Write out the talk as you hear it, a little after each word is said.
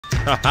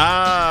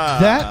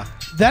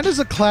That is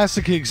a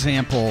classic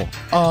example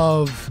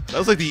of... That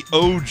was like the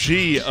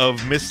OG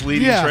of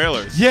misleading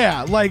trailers.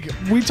 Yeah, like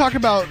we talk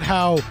about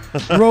how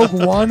Rogue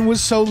One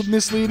was so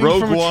misleading.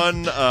 Rogue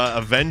One,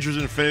 Avengers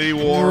Infinity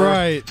War.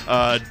 Right.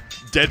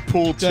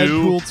 Deadpool 2.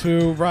 Deadpool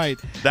 2, right.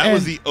 That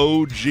was the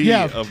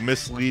OG of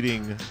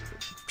misleading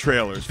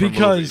trailers for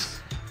because movies.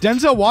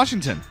 Denzel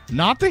Washington,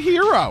 not the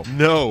hero.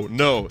 No.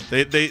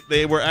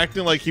 They were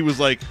acting like he was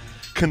like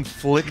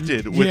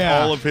conflicted with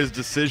all of his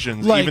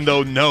decisions, like, even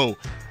though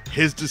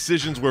his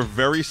decisions were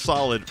very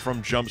solid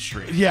from Jump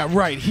Street. Yeah,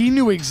 right. He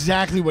knew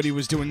exactly what he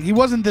was doing. He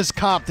wasn't this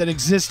cop that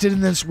existed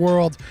in this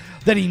world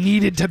that he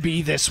needed to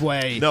be this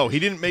way. No, he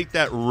didn't make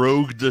that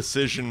rogue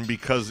decision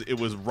because it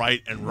was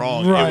right and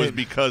wrong. Right. It was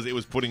because it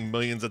was putting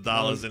millions of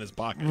dollars in his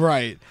pocket.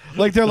 Right.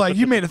 Like they're like,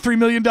 you made a $3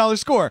 million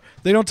score.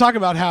 They don't talk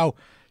about how,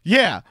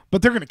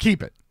 but they're going to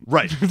keep it.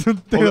 Right.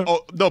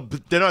 No,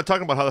 but they're not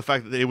talking about how the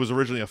fact that it was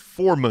originally a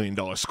 $4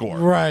 million score.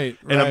 Right.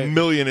 And $1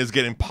 million is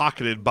getting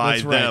pocketed by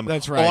them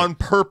on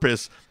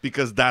purpose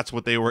because that's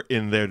what they were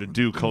in there to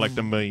do, collect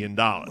 $1 million.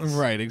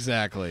 Right,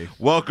 exactly.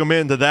 Welcome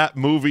into That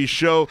Movie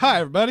Show. Hi,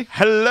 everybody.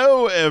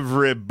 Hello,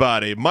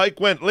 everybody. Mike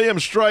Wendt, Liam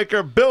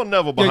Stryker, Bill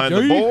Neville behind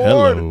the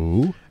board.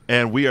 Hello.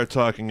 And we are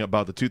talking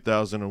about the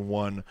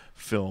 2001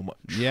 film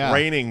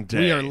Training Day.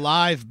 We are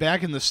live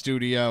back in the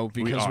studio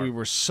because we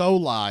were so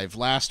live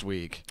last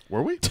week.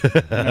 Were we?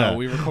 No,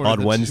 we recorded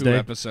on Wednesday 2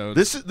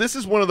 episodes. This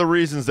is one of the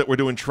reasons that we're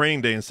doing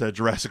Training Day instead of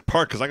Jurassic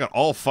Park because I got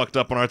all fucked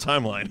up on our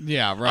timeline.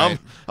 Yeah, right.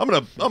 I'm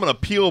gonna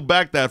peel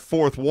back that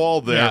fourth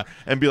wall there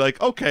and be like,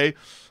 okay,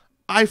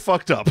 I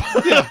fucked up.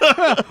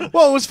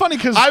 Well, it was funny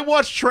because I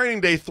watched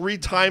Training Day 3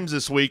 times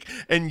this week,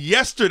 and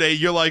yesterday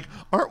you're like,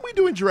 aren't we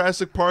doing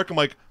Jurassic Park? I'm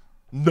like,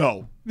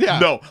 no. Yeah.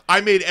 No.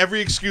 I made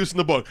every excuse in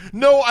the book.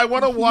 No, I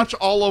want to watch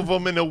all of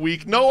them in a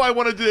week. No, I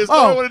want to do this. No,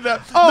 I want to do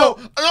that.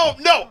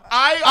 No.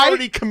 I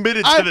already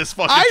committed to this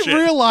fucking shit. I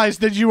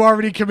realized that you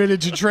already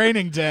committed to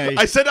Training Day.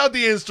 I sent out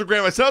the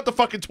Instagram. I sent out the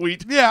fucking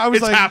tweet. Yeah, I was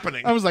it's like,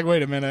 happening. I was like,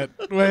 wait a minute.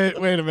 Wait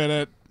a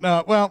minute.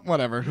 No, well,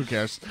 whatever. Who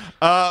cares?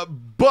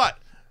 But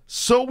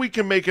so we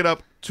can make it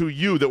up to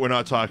you that we're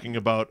not talking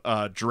about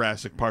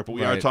Jurassic Park, but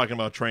we are talking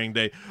about Training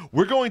Day.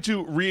 We're going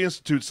to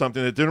reinstitute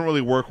something that didn't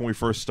really work when we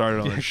first started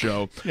on the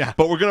show.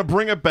 But we're going to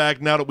bring it back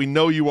now that we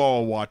know you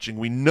all are watching.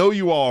 We know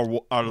you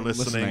all are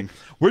listening.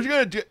 We're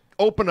going to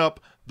open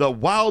up the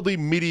wildly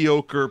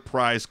mediocre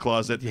prize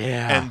closet.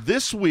 And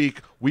this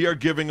week, we are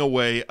giving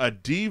away a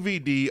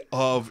DVD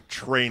of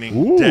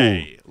Training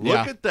Day.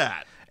 Look at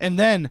that. And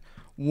then...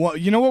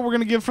 you know what we're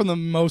going to give from the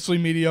mostly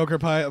mediocre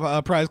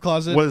prize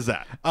closet? What is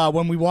that?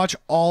 When we watch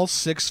all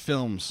 6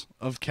 films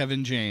of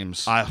Kevin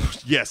James.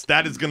 Yes,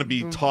 that is going to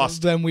be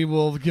tossed. Then we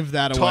will give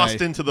that away.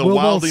 Tossed into the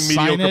wildly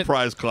mediocre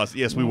prize closet.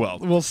 Yes, we will.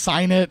 We'll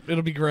sign it.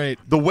 It'll be great.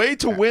 The way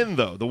to win,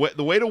 though, the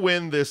way to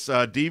win this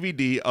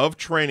DVD of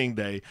Training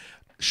Day,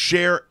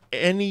 share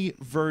any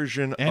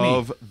version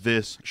of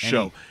this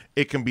show.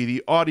 It can be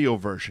the audio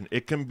version.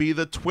 It can be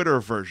the Twitter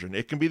version.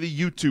 It can be the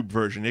YouTube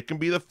version. It can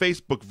be the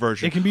Facebook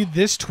version. It can be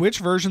this Twitch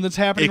version that's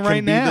happening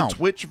right now. It can be the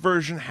Twitch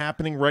version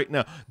happening right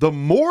now. The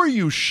more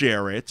you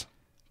share it,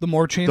 the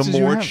more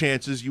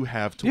chances you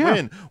have to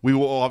win. We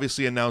will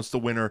obviously announce the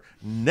winner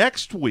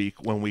next week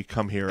when we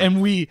come here.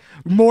 And we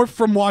more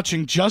from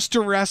watching just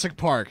Jurassic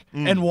Park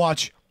and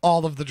watch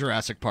all of the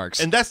Jurassic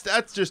Parks. And that's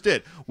just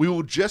it. We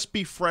will just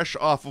be fresh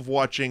off of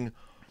watching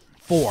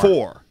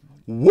 4.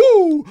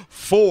 Woo!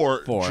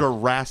 4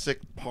 Jurassic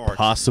Park.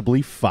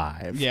 Possibly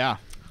 5. Yeah.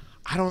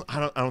 I don't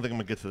think I'm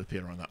gonna get to the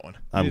theater on that one.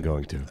 I'm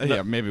going to.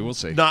 Yeah, maybe we'll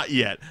see. Not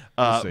yet.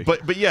 We'll see.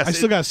 But yes, I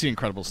still gotta see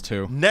Incredibles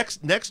 2.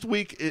 Next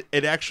week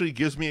it actually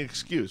gives me an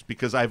excuse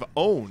because I've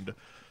owned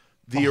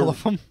all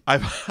of them.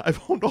 I've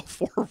owned all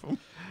 4 of them.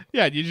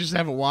 Yeah, you just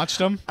haven't watched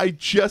them. I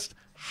just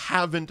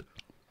haven't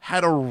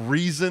had a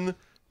reason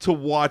to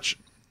watch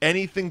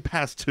anything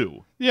past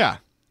 2. Yeah.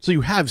 So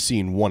you have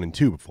seen 1 and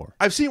 2 before?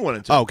 I've seen 1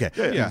 and 2. Oh, okay.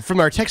 Yeah. From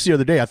our text the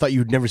other day, I thought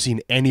you'd never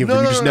seen any of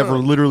them. You just never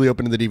literally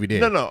opened the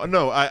DVD.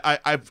 No.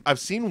 I've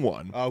seen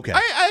 1. Okay.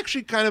 I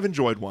actually kind of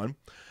enjoyed 1.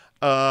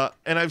 And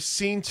I've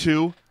seen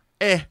 2.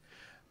 And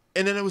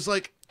then it was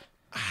like,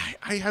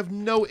 I have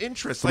no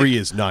interest. 3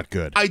 is not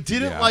good. I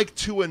didn't like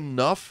 2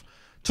 enough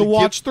to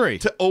watch 3.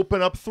 To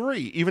open up 3,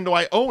 even though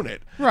I own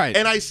it. Right.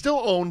 And I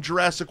still own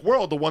Jurassic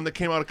World, the one that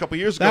came out a couple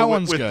years ago that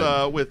one's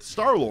good. With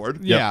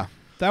Star-Lord. Yeah,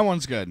 that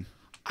one's good.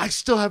 I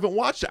still haven't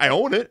watched it. I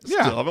own it.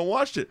 Still haven't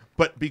watched it.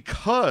 But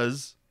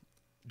because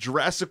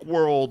Jurassic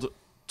World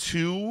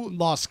 2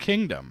 Lost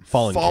Kingdom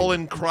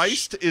Fallen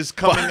Christ is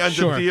coming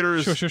onto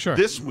theaters sure.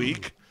 this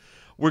week,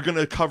 we're going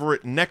to cover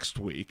it next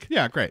week.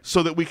 Yeah, great.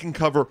 So that we can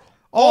cover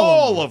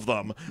all of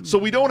them. So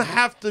we don't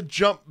have to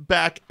jump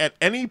back at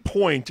any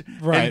point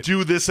and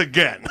do this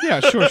again. Yeah,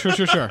 sure.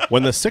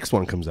 When the 6th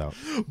one comes out.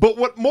 But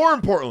what more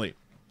importantly,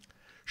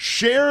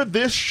 share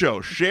this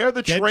show. Share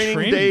the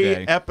Training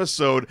Day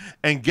episode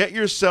and get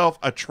yourself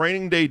a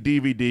Training Day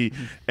DVD.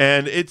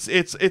 And it's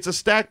a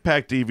stack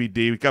pack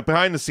DVD. We got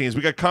behind the scenes.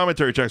 We got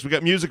commentary tracks. We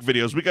got music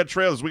videos. We got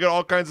trailers. We got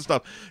all kinds of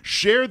stuff.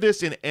 Share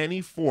this in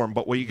any form.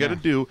 But what you got to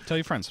do, tell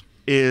your friends.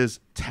 is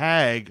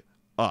tag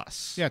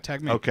us. Yeah,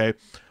 tag me. Okay.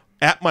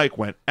 At Mike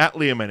Wendt, at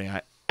Liam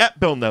Menai, at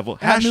Bill Neville,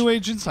 At New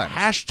Age Insiders.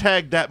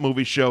 hashtag That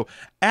Movie Show,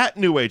 at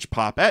New Age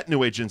Pop, at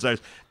New Age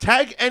Insiders.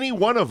 Tag any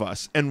one of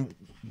us, and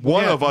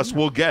one of us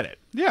will get it.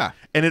 Yeah.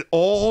 And it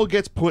all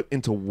gets put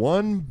into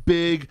one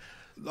big,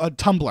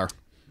 Tumblr.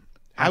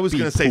 I was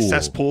going to say pool.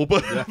 cesspool,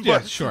 but,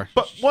 Yeah, sure.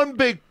 But one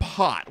big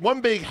pot,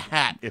 one big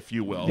hat, if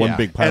you will. One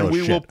big pile and of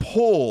we shit. will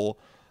pull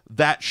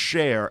that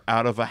share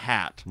out of a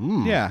hat.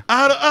 Yeah.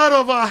 Out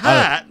of a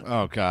hat.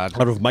 Oh God.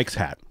 Out of Mike's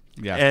hat.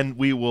 Yeah. And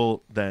we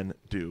will then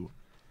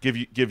give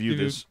you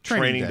this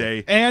training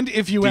day. And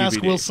if you ask,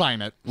 DVD. we'll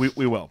sign it. We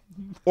will.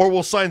 Or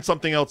we'll sign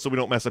something else so we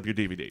don't mess up your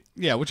DVD.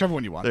 Yeah, whichever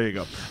one you want. There you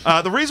go.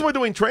 The reason we're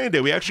doing training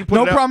day, we actually put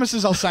No it out.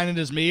 promises I'll sign it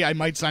as me. I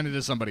might sign it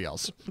as somebody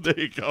else. There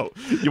you go.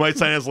 You might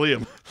sign as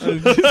Liam. You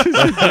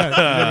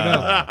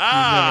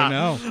never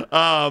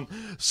know.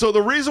 So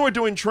the reason we're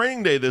doing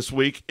training day this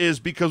week is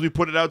because we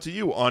put it out to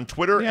you on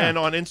Twitter Yeah. and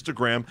on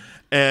Instagram.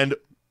 And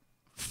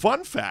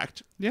fun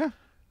fact, Yeah.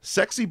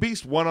 Sexy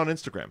Beast won on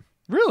Instagram.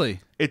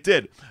 Really? It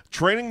did.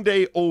 Training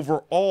day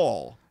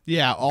overall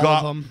Yeah, all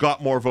of them.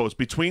 got more votes.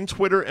 Between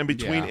Twitter and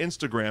between Yeah.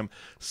 Instagram,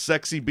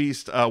 Sexy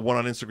Beast won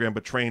on Instagram,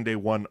 but Training Day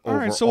won All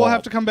overall. right, so we'll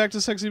have to come back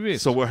to Sexy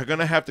Beast. So we're going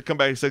to have to come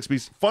back to Sexy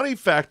Beast. Funny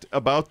fact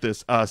about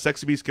this,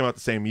 Sexy Beast came out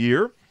the same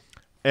year,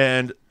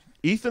 and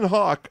Ethan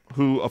Hawke,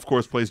 who, of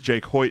course, plays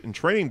Jake Hoyt in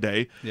Training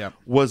Day, Yep.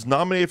 was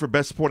nominated for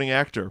Best Supporting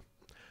Actor.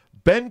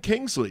 Ben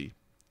Kingsley,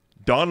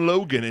 Don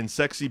Logan in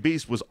Sexy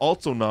Beast, was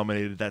also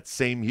nominated that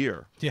same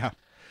year. Yeah.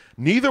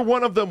 Neither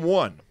one of them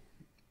won,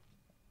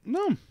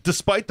 No.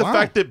 despite the Wow.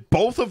 fact that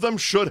both of them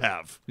should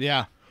have.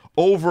 Yeah.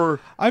 Over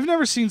I've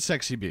never seen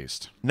Sexy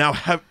Beast. now,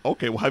 have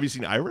you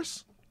seen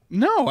Iris?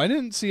 No, I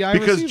didn't see Iris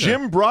Because either.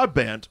 Jim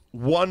Broadbent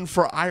won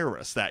for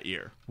Iris that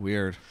year.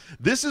 Weird.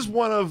 This is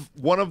one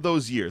of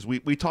those years.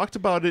 We talked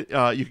about it.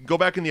 You can go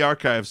back in the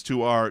archives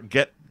to our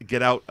Get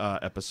Out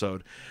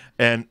episode,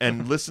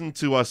 and listen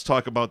to us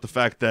talk about the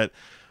fact that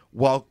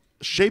while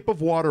Shape of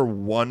Water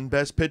won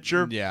Best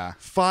Picture, Yeah.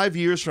 5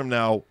 years from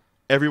now,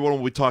 everyone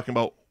will be talking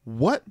about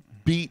what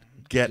beat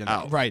Get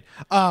Out. Right.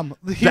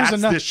 Here's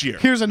That's this year.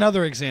 Here's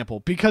another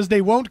example, because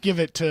they won't give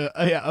it to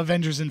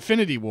Avengers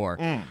Infinity War.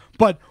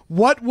 But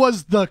what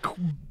was the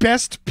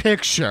best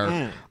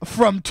picture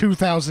from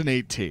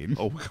 2018?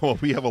 Oh, well,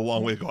 we have a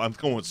long way to go. I'm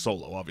going with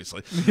Solo,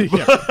 obviously.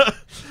 Yeah.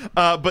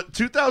 But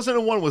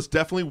 2001 was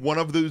definitely one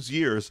of those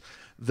years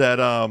that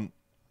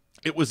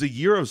it was a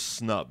year of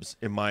snubs,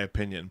 in my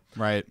opinion.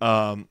 Right.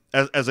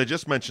 As I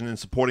just mentioned, in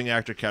supporting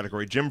actor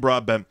category, Jim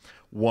Broadbent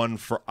won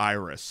for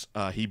Iris.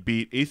 He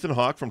beat Ethan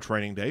Hawke from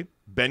Training Day,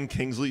 Ben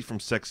Kingsley from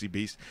Sexy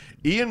Beast,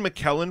 Ian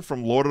McKellen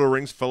from Lord of the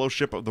Rings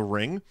Fellowship of the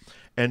Ring,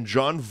 and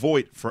John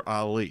Voight for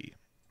Ali.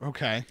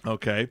 Okay.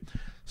 Okay,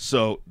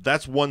 so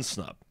that's one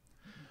snub.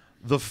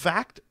 The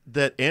fact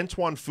that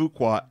Antoine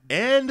Fuqua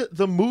and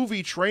the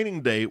movie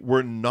Training Day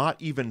were not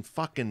even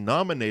fucking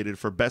nominated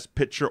for Best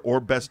Picture or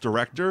Best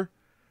Director,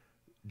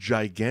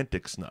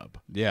 gigantic snub.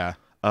 Yeah.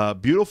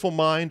 Beautiful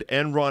Mind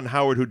and Ron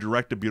Howard, who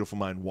directed Beautiful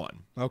Mind,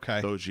 won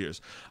Okay. those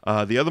years.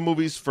 The other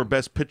movies for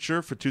Best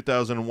Picture for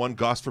 2001,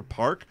 Gosford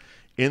Park,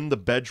 In the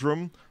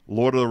Bedroom,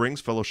 Lord of the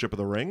Rings, Fellowship of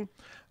the Ring,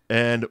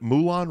 and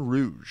Moulin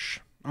Rouge.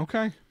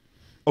 Okay.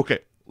 Okay,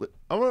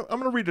 I'm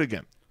gonna read it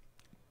again.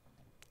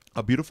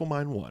 A Beautiful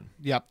Mind won.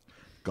 Yep.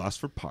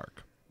 Gosford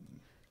Park,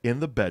 In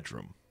the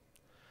Bedroom,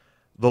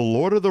 The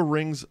Lord of the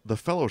Rings, The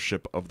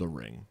Fellowship of the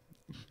Ring,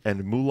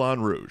 and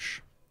Moulin Rouge.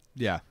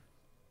 Yeah.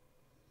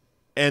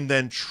 And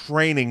then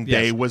Training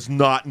Day Yes. was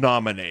not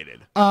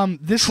nominated.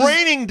 This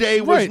Training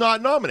Day was Right.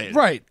 not nominated.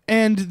 Right.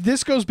 And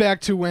this goes back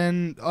to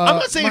when I'm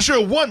not saying it should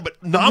have won, but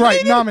Right,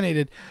 nominated?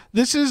 nominated.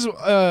 This is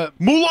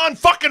Moulin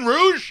fucking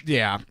Rouge?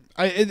 yeah.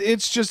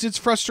 It's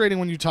frustrating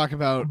when you talk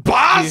about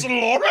Baz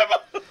Luhrmann?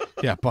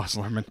 Yeah, Baz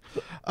Luhrmann.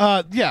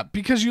 Yeah,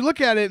 because you look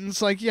at it and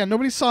it's like, yeah,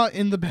 nobody saw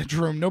In the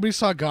Bedroom, nobody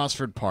saw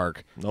Gosford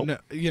Park. Nope.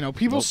 No,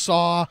 people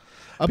saw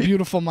A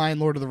Beautiful Mind,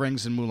 Lord of the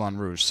Rings, and Moulin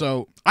Rouge.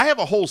 So I have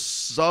a whole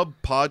sub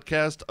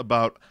podcast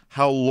about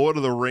how Lord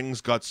of the Rings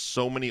got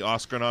so many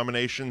Oscar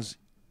nominations,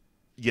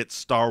 yet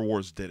Star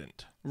Wars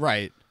didn't.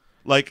 right.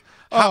 Like,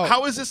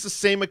 how is this the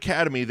same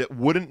Academy that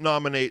wouldn't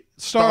nominate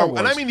Star and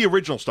I Wars. mean the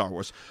original Star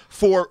Wars,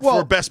 for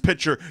Best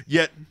Picture,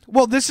 yet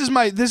Well, this is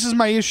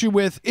my issue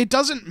with it.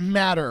 Doesn't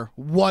matter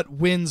what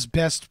wins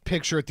Best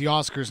Picture at the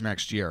Oscars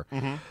next year.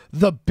 Mm-hmm.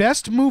 The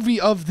best movie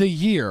of the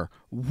year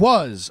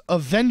was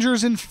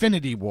Avengers: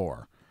 Infinity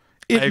War.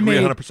 I agree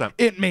 100%.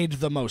 It made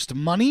the most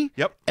money.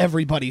 Yep.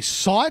 Everybody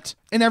saw it,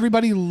 and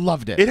everybody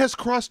loved it. it has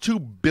crossed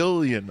 $2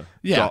 billion.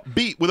 Yeah.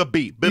 With a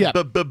B. Yeah.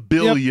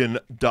 Billion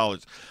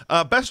dollars.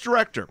 Best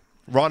Director,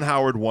 Ron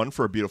Howard won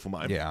for A Beautiful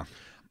Mind. Yeah.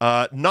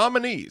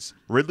 Nominees,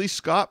 Ridley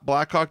Scott,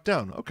 Black Hawk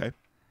Down. Okay.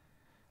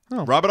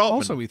 Oh, Robert Altman.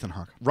 Also Ethan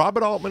Hawke.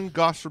 Robert Altman,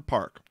 Gosford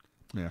Park.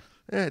 Yeah.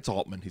 It's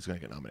Altman. He's going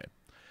to get nominated.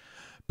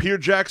 Peter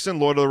Jackson,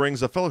 Lord of the Rings,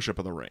 The Fellowship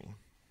of the Ring.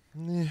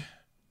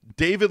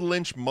 David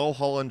Lynch,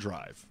 Mulholland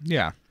Drive.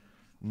 Yeah.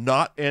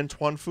 Not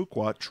Antoine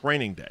Fuqua,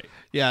 Training Day.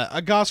 Yeah.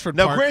 A Gosford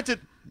Now, Park. granted,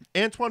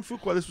 Antoine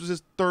Fuqua, this was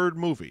his third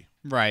movie.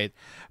 Right.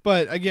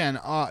 But again,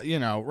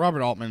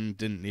 Robert Altman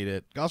didn't need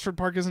it. Gosford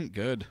Park isn't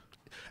good.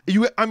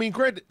 I mean,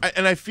 great,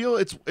 and I feel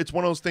it's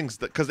one of those things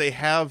that because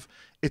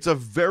it's a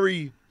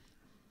very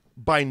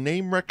by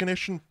name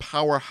recognition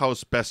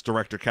powerhouse best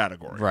director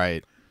category.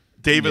 Right.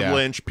 David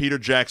Lynch, Peter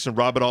Jackson,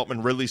 Robert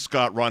Altman, Ridley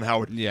Scott, Ron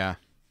Howard. Yeah.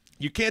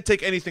 You can't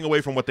take anything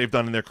away from what they've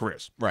done in their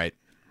careers. Right.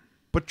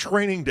 But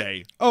Training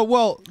Day. Oh,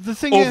 well, the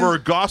thing over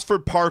is,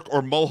 Gosford Park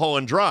or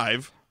Mulholland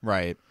Drive.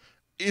 Right.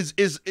 Is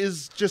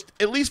just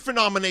at least for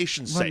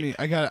nomination's sake.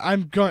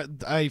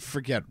 I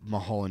forget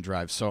Mulholland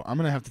Drive, so I'm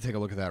gonna have to take a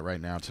look at that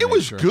right now. It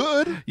was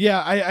good.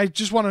 Yeah, I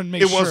just want to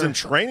make sure it wasn't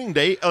Training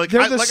Day.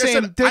 They're the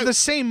same. They're the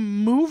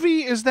same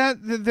movie. Is that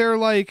they're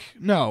like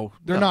no,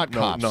 they're not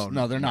cops.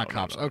 No, they're not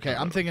cops. Okay,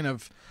 I'm thinking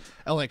of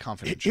L.A.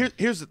 Confidential.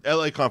 Here's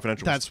L.A.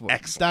 Confidential. That's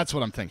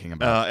what I'm thinking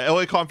about.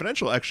 L.A.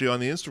 Confidential actually on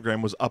the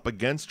Instagram was up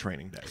against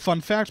Training Day.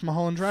 Fun fact: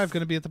 Mulholland Drive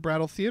going to be at the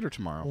Brattle Theater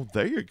tomorrow. Well,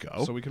 there you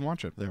go. So we can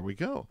watch it. There we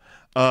go.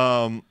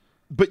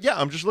 But yeah,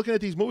 I'm just looking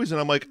at these movies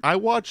and I'm like, I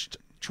watched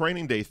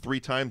Training Day 3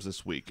 times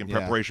this week in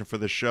preparation for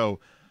this show,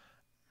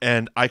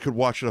 and I could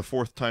watch it a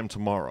 4th time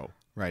tomorrow.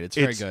 Right, it's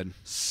very good.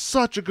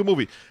 Such a good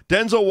movie.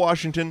 Denzel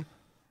Washington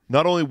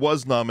not only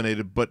was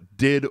nominated, but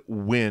did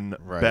win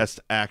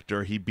Best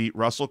Actor. He beat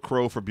Russell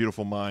Crowe for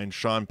Beautiful Mind,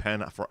 Sean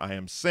Penn for I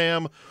Am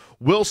Sam,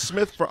 Will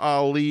Smith for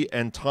Ali,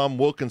 and Tom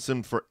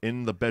Wilkinson for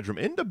In the Bedroom.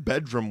 In the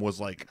Bedroom was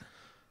like,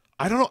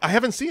 I don't know. I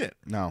haven't seen it.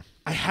 No.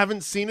 I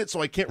haven't seen it,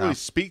 so I can't really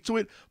speak to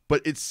it,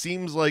 but it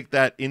seems like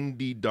that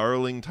indie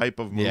darling type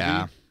of movie.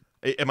 Yeah.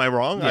 Am I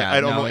wrong? Yeah, I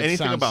don't know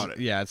anything about it.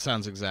 Yeah, it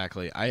sounds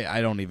exactly.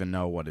 I don't even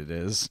know what it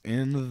is.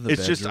 In the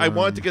It's just, I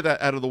wanted to get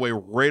that out of the way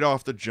right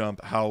off the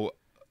jump, how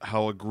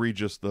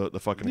egregious the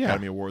fucking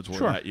Academy Awards were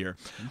that year.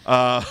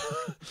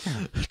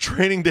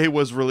 Training Day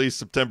was released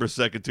September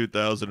 2nd,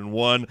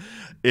 2001.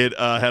 It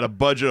had a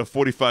budget of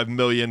 $45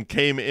 million,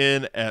 came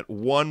in at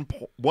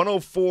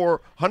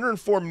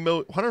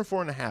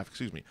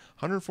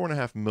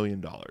 $104.5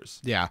 million.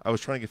 Yeah. I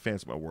was trying to get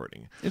fancy with my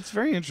wording. It's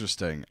very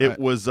interesting. It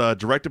was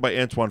directed by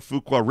Antoine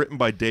Fuqua, written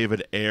by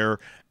David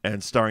Ayer,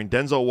 and starring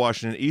Denzel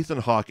Washington, Ethan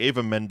Hawke,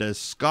 Eva Mendes,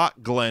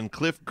 Scott Glenn,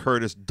 Cliff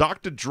Curtis,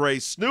 Dr. Dre,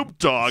 Snoop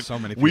Dogg. So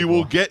many people. We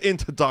will get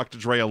into Dr.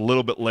 Dre a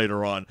little bit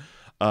later on,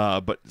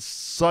 but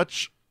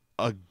such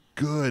a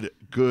good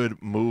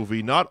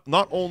movie. Not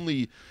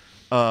only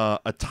it's one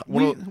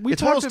of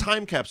those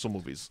time capsule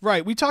movies.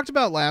 Right. We talked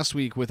about last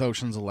week with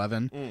Ocean's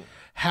 11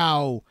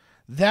 how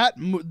that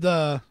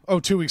 2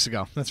 weeks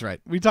ago. That's right.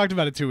 We talked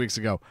about it 2 weeks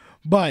ago,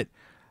 but.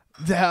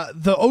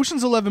 The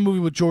Ocean's 11 movie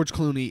with George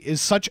Clooney is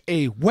such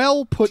a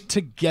well put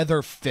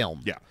together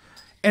film. Yeah.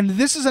 And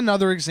this is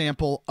another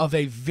example of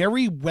a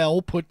very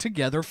well put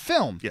together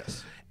film.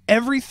 Yes.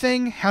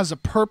 Everything has a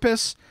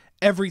purpose,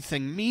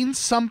 everything means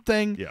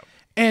something,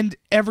 and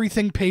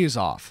everything pays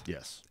off.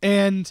 Yes.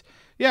 And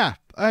yeah,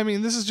 I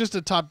mean, this is just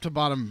a top to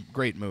bottom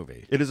great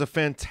movie. It is a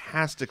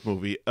fantastic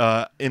movie.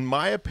 In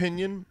my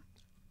opinion,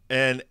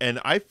 and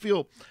I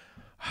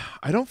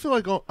don't feel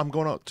like I'm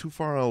going out too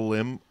far on a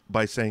limb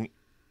by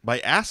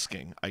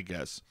asking, I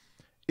guess,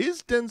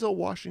 is Denzel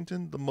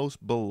Washington the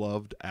most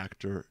beloved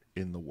actor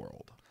in the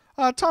world?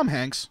 Tom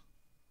Hanks.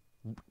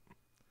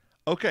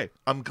 Okay,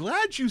 I'm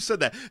glad you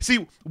said that.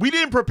 See, we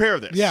didn't prepare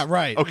this. Yeah,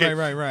 right. Okay,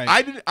 right.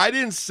 I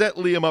didn't set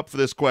Liam up for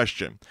this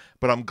question,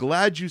 but I'm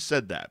glad you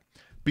said that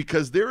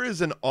because there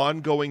is an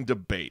ongoing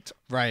debate.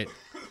 Right.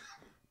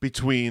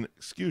 Between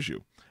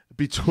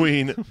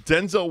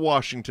Denzel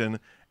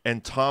Washington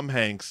and Tom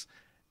Hanks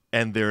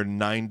and their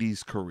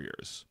 90s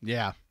careers.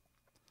 Yeah.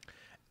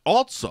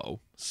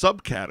 Also,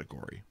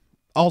 subcategory.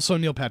 Also,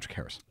 Neil Patrick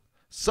Harris.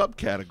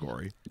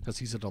 Subcategory. Because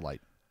he's a delight.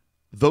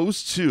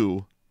 Those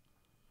two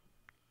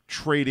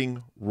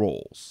trading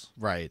roles.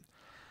 Right.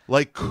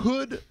 Like,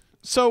 would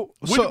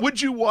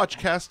you watch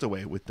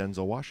Castaway with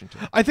Denzel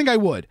Washington? I think I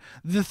would.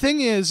 The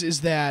thing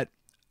is that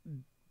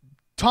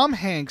Tom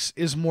Hanks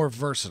is more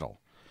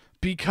versatile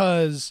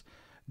because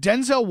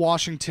Denzel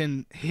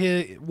Washington,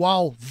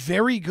 while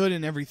very good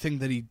in everything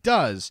that he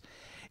does,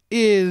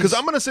 because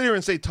I'm going to sit here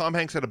and say Tom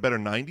Hanks had a better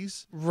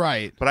 90s.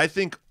 Right. But I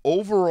think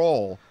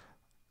overall,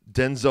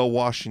 Denzel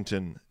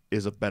Washington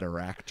is a better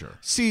actor.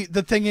 See,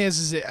 the thing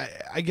is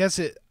I guess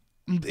it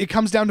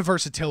comes down to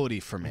versatility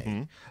for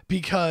me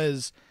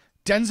because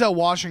Denzel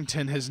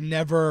Washington has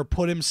never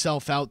put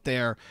himself out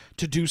there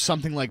to do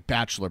something like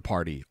Bachelor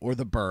Party or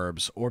The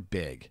Burbs or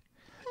Big.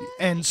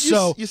 And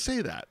so you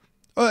say that.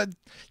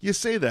 You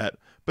say that,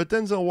 but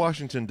Denzel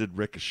Washington did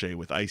Ricochet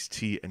with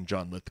Ice-T and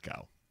John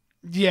Lithgow.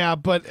 Yeah,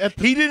 but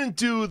he didn't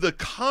do the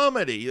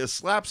comedy, the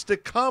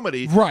slapstick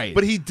comedy, right?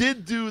 But he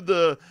did do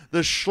the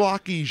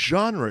schlocky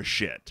genre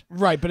shit,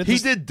 right? But he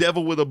did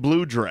Devil with a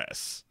Blue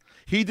Dress.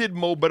 He did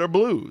Mo Better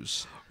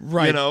Blues,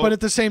 right? You know? But at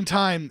the same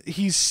time,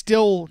 he's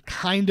still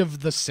kind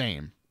of the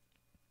same.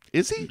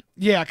 Is he?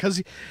 Yeah,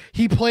 because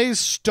he plays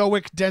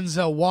stoic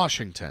Denzel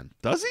Washington.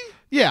 Does he?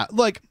 Yeah,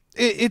 like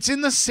it's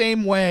in the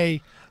same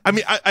way. I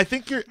mean, I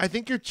think you're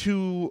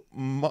too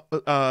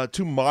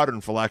modern,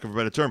 for lack of a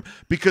better term.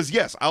 Because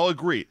yes, I'll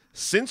agree.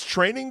 Since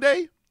Training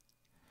Day,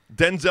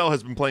 Denzel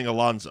has been playing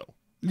Alonzo.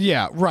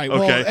 Yeah, right. Okay,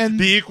 Well, and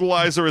The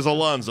Equalizer is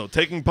Alonzo.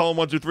 Taking Pelham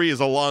 1, 2, 3 is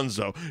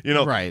Alonzo. You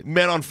know, Right.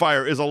 Men on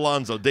Fire is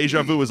Alonzo.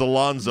 Deja Vu is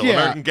Alonzo. Yeah.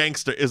 American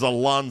Gangster is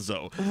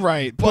Alonzo.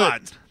 right,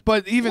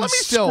 But even let me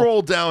still,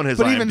 scroll down his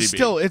but IMDb. even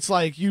still, it's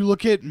like you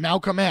look at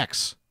Malcolm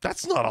X.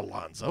 That's not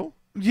Alonzo.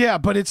 Yeah,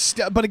 but it's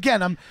but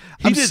again, I'm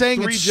He did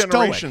saying 3 it's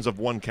generations stoic. of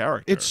one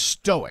character. It's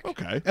stoic.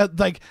 Okay.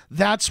 Like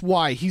that's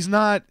why he's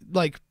not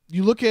like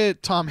you look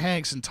at Tom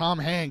Hanks, and Tom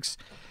Hanks,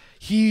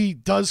 he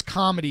does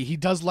comedy, he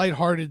does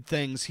lighthearted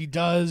things, he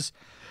does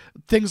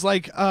things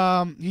like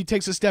he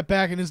takes a step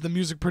back and is the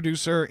music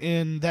producer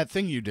in That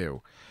Thing You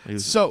Do. He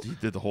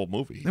did the whole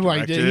movie. He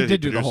Right, directed he it,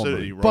 did do the produced whole it,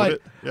 movie. He wrote But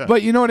it. Yeah.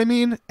 but you know what I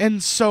mean?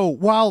 And so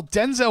while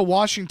Denzel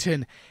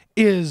Washington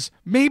is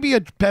maybe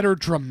a better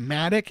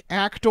dramatic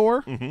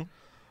actor,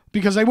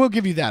 because I will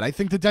give you that. I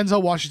think that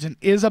Denzel Washington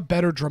is a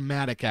better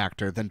dramatic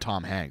actor than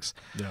Tom Hanks.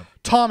 Yeah.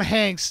 Tom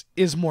Hanks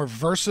is more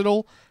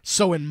versatile,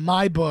 so in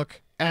my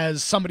book,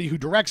 as somebody who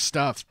directs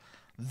stuff,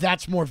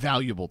 that's more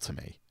valuable to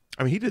me.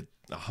 I mean, he did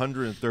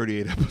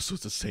 138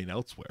 episodes of St.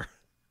 Elsewhere.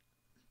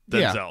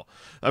 Yeah. Denzel.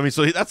 I mean,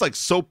 so that's like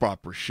soap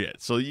opera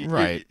shit. So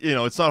Right. you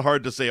know, it's not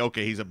hard to say,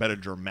 okay, he's a better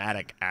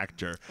dramatic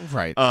actor.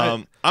 Right.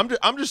 I'm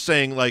just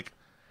saying, like,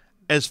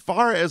 as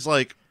far as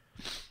like,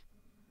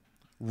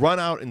 run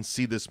out and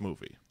see this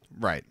movie.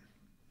 Right.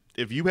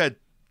 If you had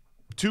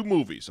 2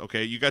 movies,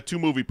 okay, you got 2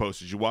 movie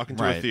posters. You walk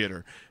into a Right.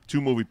 theater,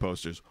 2 movie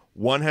posters.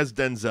 One has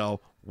Denzel,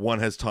 one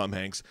has Tom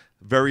Hanks.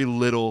 Very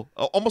little,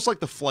 almost like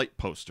the Flight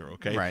poster,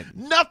 okay? Right.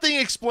 Nothing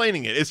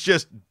explaining it. It's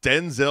just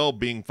Denzel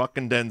being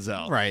fucking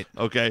Denzel. Right.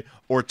 Okay?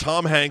 Or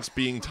Tom Hanks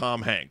being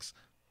Tom Hanks.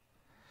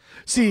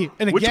 See,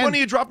 and again, Which one are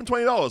you dropping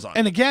 $20 on?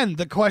 and again,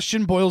 the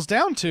question boils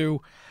down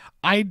to,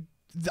 I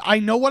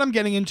know what I'm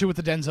getting into with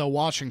the Denzel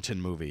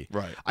Washington movie.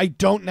 Right. I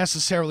don't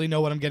necessarily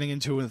know what I'm getting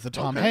into with the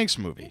Tom Hanks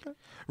movie.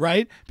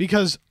 Right?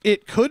 Because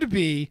it could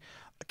be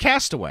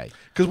Castaway.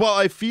 Because while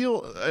I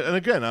feel, and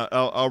again,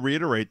 I'll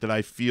reiterate that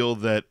I feel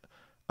that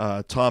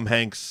Tom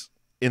Hanks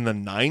in the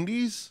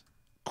 90s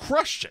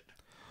crushed it.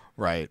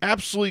 Right.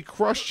 Absolutely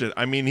crushed it.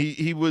 I mean,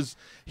 he was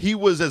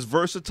as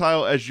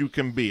versatile as you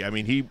can be. I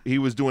mean, he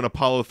was doing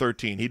Apollo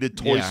 13. He did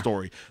Toy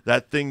Story,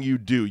 That Thing You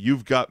Do,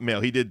 You've Got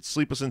Mail. He did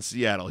Sleepless in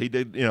Seattle. He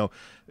did, you know,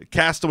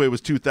 Castaway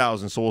was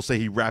 2000, so we'll say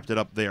he wrapped it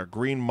up there.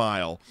 Green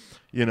Mile,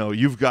 you know,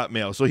 You've Got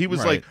Mail. So he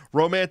was like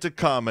romantic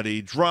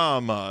comedy,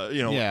 drama,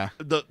 you know,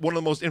 one of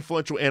the most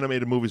influential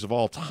animated movies of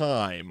all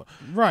time.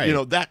 Right. You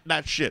know,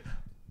 that shit.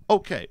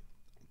 Okay.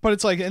 But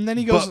it's like, and then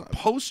he goes, But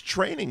post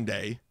Training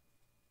Day,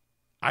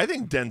 I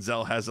think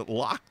Denzel has it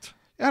locked.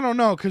 I don't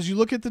know, because you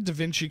look at the Da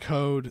Vinci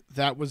Code,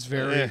 that was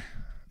very,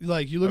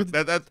 like, you look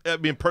at that. I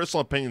mean,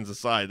 personal opinions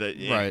aside, that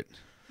right.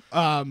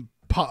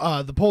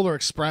 The Polar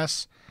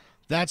Express,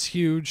 that's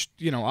huge.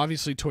 You know,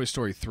 obviously Toy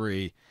Story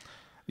 3.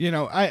 You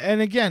know,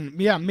 and again,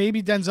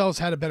 maybe Denzel's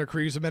had a better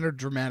career. He's a better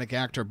dramatic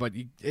actor, but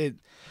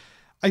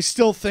I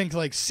still think,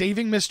 like,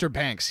 Saving Mr.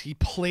 Banks, he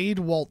played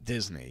Walt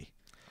Disney.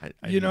 I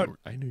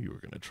knew you were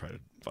going to try to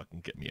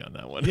fucking get me on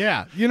that one.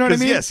 Yeah, you know what I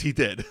mean? Yes, he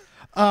did.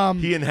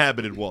 He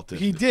inhabited Walt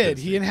Disney. He did.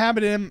 He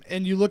inhabited him,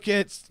 and you look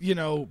at, you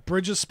know,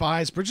 Bridge of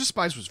Spies. Bridge of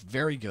Spies was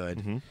very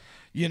good,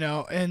 you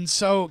know, and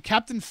so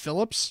Captain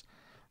Phillips,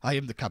 I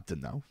am the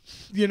captain now,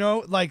 you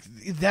know, like,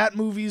 that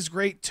movie is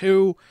great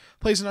too,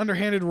 plays an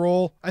underhanded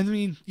role. I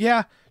mean,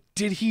 yeah,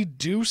 did he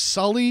do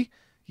Sully?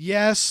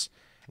 Yes.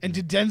 And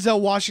did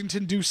Denzel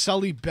Washington do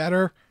Sully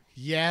better?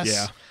 Yes.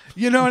 Yeah.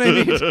 You know what I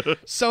mean?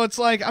 So it's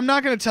like, I'm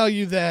not going to tell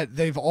you that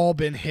they've all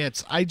been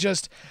hits. I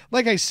just,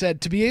 like I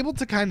said, to be able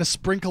to kind of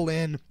sprinkle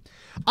in,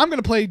 I'm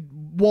going to play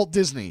Walt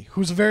Disney,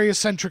 who's a very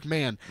eccentric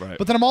man. Right.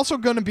 But then I'm also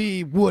going to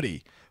be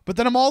Woody. But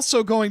then I'm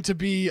also going to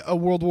be a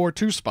World War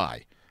II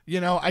spy. You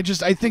know, I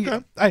think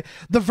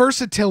the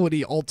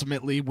versatility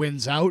ultimately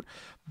wins out.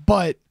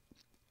 But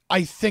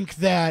I think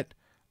that,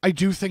 I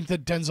do think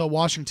that Denzel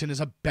Washington is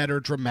a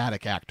better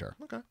dramatic actor.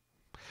 Okay.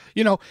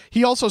 You know,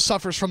 he also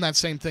suffers from that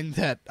same thing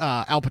that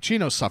Al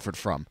Pacino suffered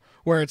from,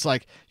 where it's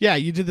like, yeah,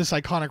 you did this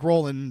iconic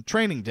role in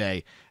Training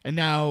Day, and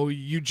now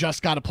you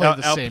just got to play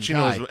the same guy.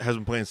 Al Pacino has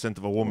been playing Scent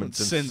of a Woman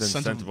since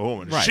Scent of a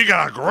Woman. Right. She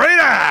got a great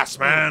ass,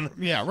 man.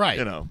 Yeah, right.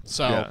 You know,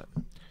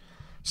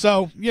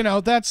 so you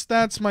know, that's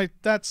my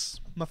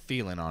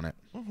feeling on it.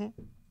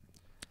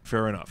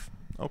 Fair enough.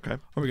 Okay.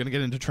 Are we gonna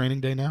get into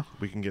Training Day now?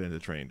 We can get into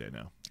Training Day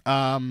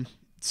now.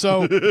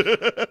 So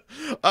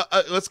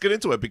let's get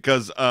into it,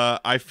 because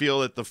I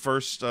feel that the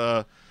first,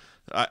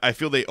 I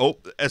feel they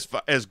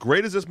as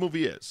great as this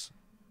movie is,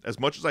 as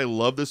much as I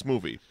love this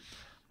movie,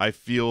 I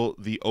feel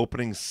the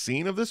opening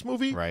scene of this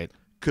movie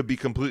could be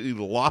completely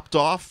lopped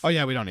off. Oh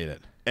yeah, we don't need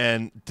it.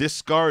 And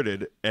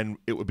discarded, and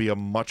it would be a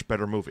much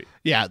better movie.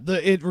 Yeah,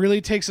 it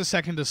really takes a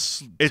second to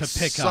pick up.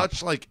 It's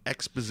such like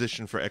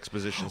exposition for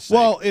exposition's sake.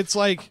 Well, it's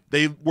like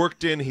they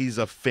worked in he's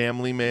a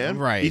family man.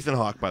 Right. Ethan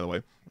Hawke, by the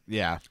way.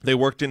 Yeah. They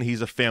worked in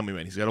he's a family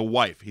man. He's got a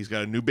wife. He's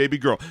got a new baby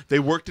girl. They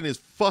worked in his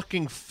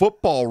fucking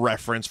football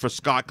reference for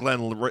Scott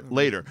Glenn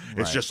later.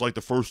 It's just like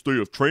the first day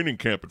of training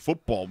camp at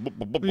football.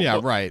 Yeah,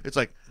 right. It's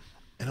like,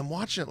 and I'm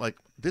watching it like,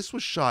 this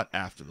was shot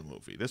after the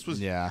movie. This was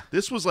Yeah.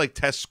 This was like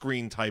test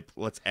screen type.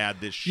 Let's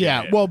add this shit.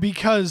 Yeah, in. well,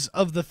 because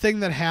of the thing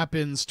that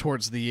happens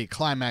towards the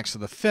climax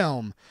of the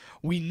film,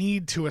 we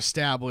need to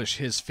establish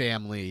his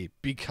family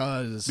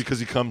because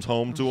he comes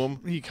home to him.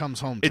 he comes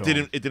home to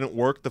him. It didn't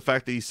work. The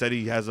fact that he said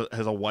he has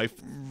a wife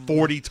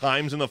 40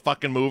 times in the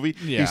fucking movie.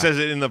 Yeah. He says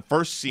it in the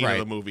first scene Right. of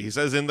the movie. He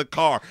says it in the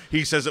car.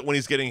 He says it when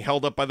he's getting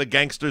held up by the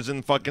gangsters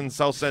in fucking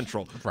South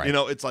Central. Right. You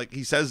know, it's like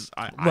he says,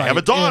 I Right. have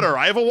a daughter. And-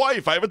 I have a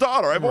wife. I have a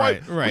daughter. I have a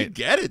Right, wife. right. We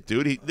get it,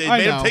 dude. They I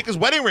made him know. take his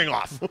wedding ring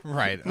off.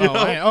 Right. You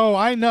know?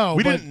 I know.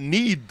 We but didn't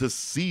need to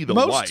see the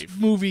most wife.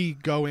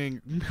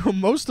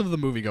 most of the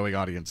movie going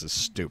audience is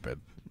stupid.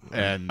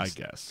 And I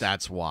guess.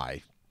 that's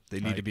why they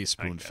need to be I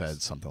spoon guess.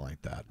 fed, something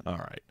like that. All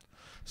right.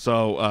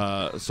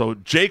 So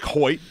Jake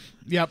Hoyt,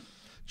 Yep.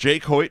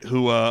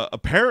 who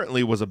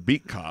apparently was a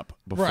beat cop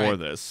before Right.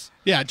 this.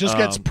 Yeah, just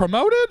gets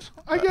promoted,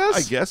 I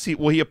guess. I guess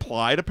he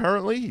applied.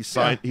 Apparently,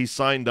 he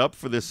signed up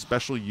for this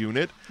special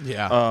unit.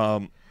 Yeah.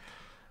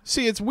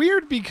 See, it's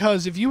weird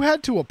because if you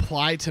had to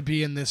apply to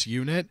be in this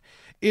unit,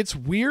 it's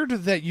weird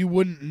that you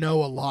wouldn't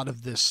know a lot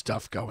of this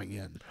stuff going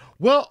in.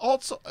 Well,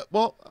 also,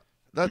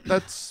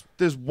 that's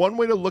there's one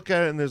way to look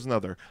at it, and there's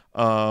another.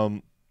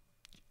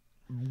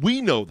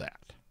 We know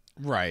that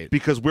Right.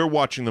 because we're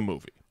watching the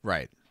movie.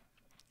 Right.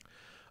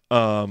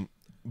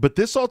 But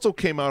this also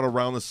came out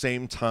around the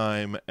same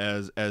time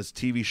as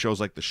TV shows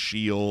like The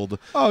Shield.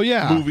 Oh,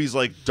 yeah. Movies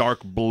like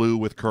Dark Blue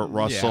with Kurt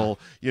Russell.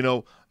 You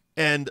know,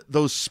 and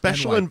those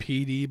special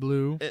NYPD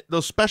Blue.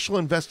 those special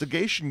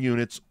investigation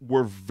units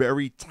were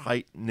very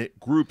tight knit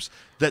groups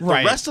that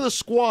Right. the rest of the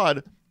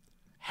squad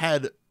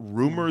had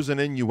rumors and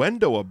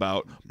innuendo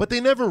about, but they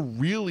never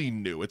really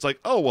knew. It's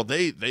like, oh well,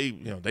 they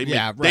Yeah, they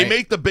right.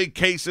 make the big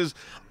cases.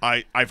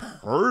 I've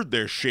heard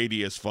they're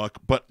shady as fuck,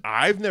 but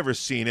I've never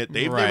seen it.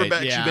 They've never Right,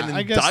 actually yeah. been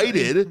I guess-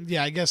 indicted,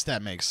 yeah, I guess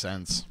that makes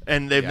sense.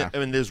 and they've Yeah.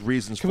 and there's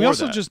reasons Can for we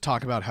also that. just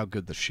talk about how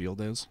good The Shield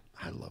is?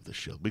 I love the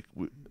Shield.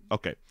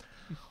 Okay.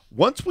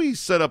 Once we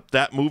set up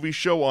that movie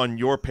show on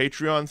your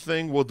Patreon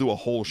thing, we'll do a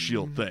whole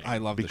Shield thing. I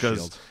love The because,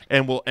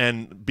 Shield.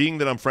 And being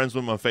that I'm friends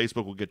with him on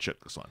Facebook, we'll get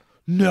Chickless on.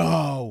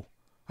 No.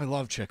 I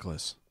love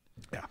Chickless.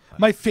 Yeah.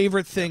 My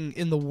favorite thing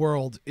in the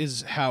world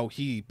is how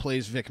he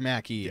plays Vic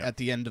Mackey at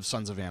the end of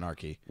Sons of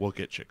Anarchy. We'll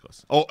get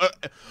Chickless. Oh,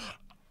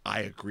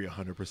 I agree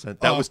 100%.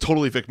 That was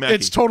totally Vic Mackey.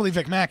 It's totally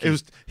Vic Mackey. It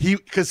was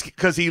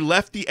because he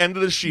left the end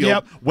of the Shield,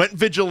 Yep. went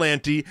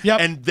vigilante, Yep.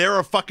 and they're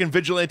a fucking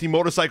vigilante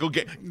motorcycle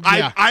gang.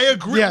 Yeah. I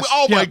agree. Yes.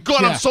 Oh my Yep.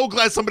 god, Yeah. I'm so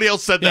glad somebody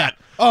else said that.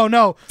 Oh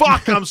no.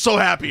 Fuck, I'm so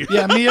happy.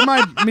 Yeah, me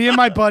and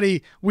my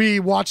buddy, we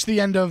watched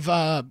the end of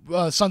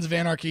Sons of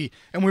Anarchy,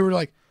 and we were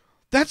like,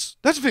 "That's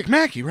Vic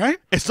Mackey, right?"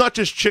 It's not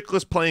just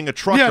Chickless playing a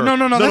trucker. Yeah,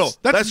 no,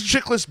 That's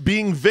Chickless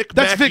being Vic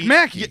That's Mackey. Vic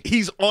Mackey.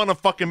 He's on a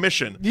fucking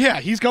mission Yeah,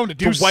 he's going to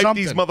do to wipe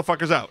something. these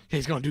motherfuckers out.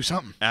 He's going to do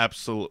something.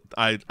 Absolutely.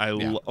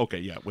 Okay,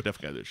 yeah, we're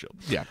definitely gonna do a Shield.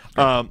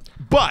 Yeah.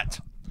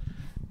 But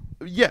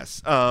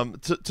yes,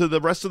 to the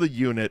rest of the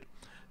unit,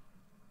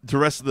 the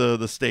rest of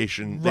the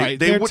station, Right.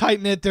 They They're would,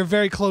 tight knit. They're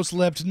very close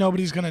lipped.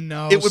 Nobody's going to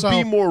know. it would so-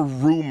 be more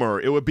rumor.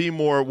 It would be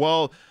more,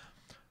 well,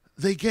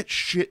 they get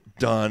shit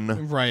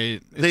done.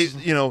 right.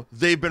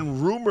 They've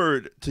been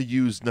rumored to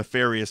use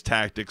nefarious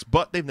tactics,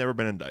 but they've never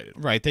been indicted.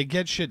 Right. They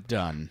get shit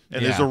done.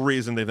 And there's a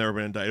reason they've never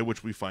been indicted,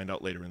 which we find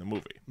out later in the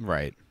movie.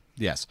 Right.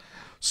 Yes.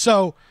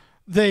 So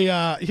they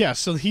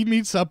so he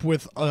meets up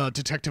with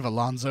Detective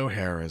Alonzo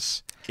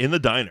Harris In the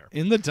diner.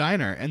 in the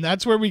diner, and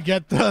that's where we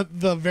get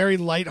the very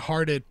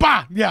lighthearted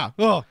can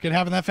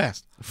happen that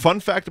fast. Fun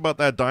fact about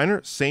that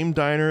diner, same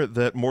diner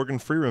that Morgan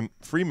Freeman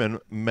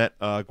met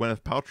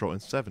Gwyneth Paltrow in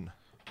Seven.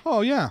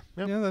 Oh yeah.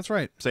 Yeah, that's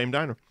right. Same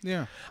diner.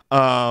 Yeah.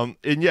 And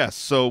yes,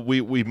 so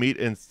we meet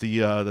in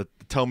the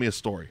Tell Me a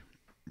Story.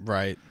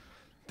 Right.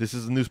 This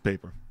is a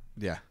newspaper.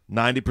 Yeah.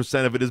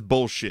 90% of it is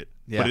bullshit,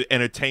 Yeah. but it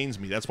entertains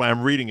me. That's why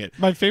I'm reading it.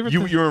 My favorite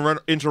thing- You're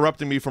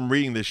interrupting me from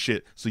reading this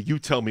shit, so you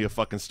tell me a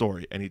fucking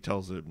story. And he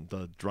tells him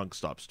the drunk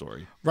stop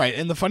story. Right.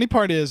 And the funny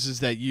part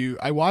is that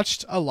I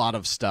watched a lot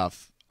of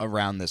stuff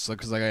around this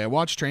because I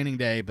watched Training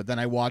Day, but then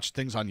I watched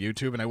things on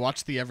YouTube and I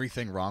watched the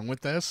Everything Wrong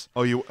with This.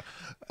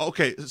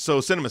 Okay, so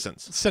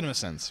CinemaSins.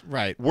 CinemaSins,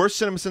 right.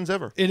 Worst CinemaSins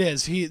ever. It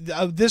is.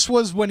 This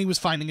was when he was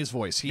finding his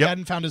voice. He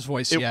hadn't found his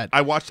voice yet.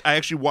 I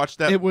actually watched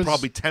that It was-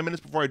 probably 10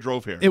 minutes before I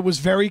drove here. It was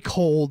very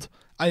cold.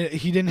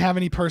 He didn't have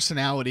any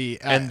personality.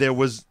 And it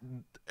was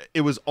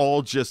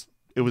all just,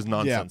 it was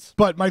nonsense.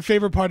 But my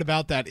favorite part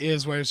about that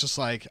is where it's just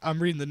like,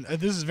 I'm reading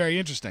this is very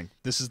interesting.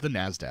 This is the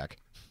NASDAQ.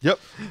 Yep.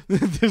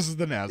 This is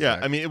the NASDAQ. Yeah,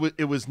 I mean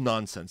it was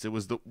nonsense. It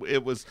was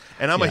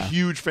and I'm a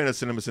huge fan of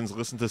CinemaSins.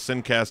 Listen to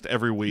Sincast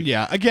every week.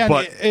 Yeah, again,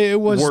 but it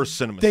was worse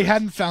CinemaSins. They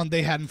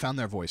hadn't found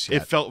their voice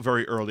yet. It felt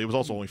very early. It was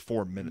also only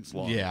 4 minutes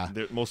long. Yeah.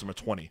 Most of them are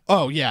 20.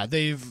 Oh yeah,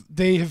 they've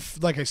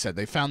like I said,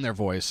 they found their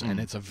voice, and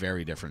it's a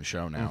very different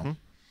show now.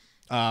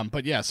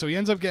 But yeah, so he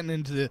ends up getting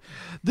into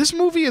this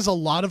movie is a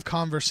lot of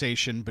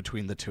conversation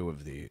between the two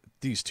of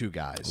these two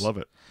guys. Love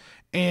it.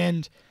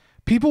 And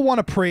people want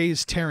to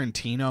praise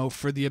Tarantino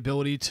for the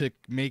ability to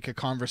make a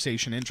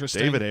conversation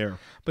interesting. David Ayer.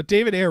 But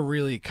David Ayer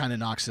really kind of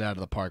knocks it out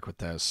of the park with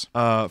this.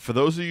 For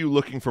those of you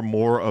looking for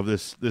more of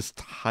this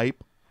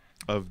type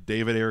of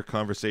David Ayer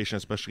conversation,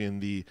 especially in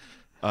the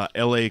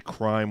L.A.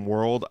 crime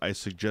world, I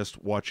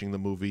suggest watching the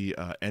movie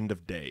End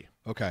of Day.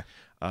 Okay.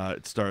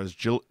 It stars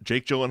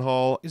Jake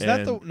Gyllenhaal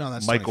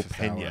that's Michael 25th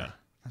Pena. Hour.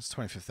 That's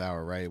 25th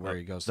Hour, right? Where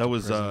he goes That to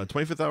was prison.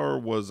 25th Hour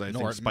was, I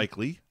think, Spike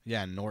Lee.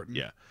 Yeah, Norton.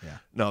 Yeah. Yeah.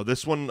 No,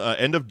 this one,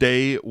 End of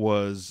Day,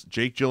 was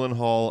Jake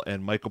Gyllenhaal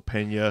and Michael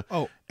Pena.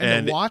 Oh,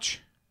 and The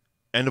Watch?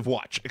 End of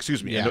Watch.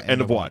 Excuse me. Yeah,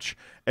 End of Watch.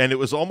 And it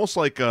was almost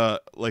like for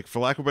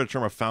lack of a better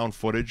term, a found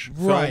footage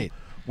film. Right.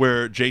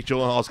 Where Jake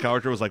Gyllenhaal's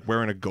character was like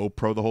wearing a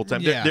GoPro the whole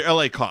time. Yeah. They're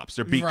LA cops.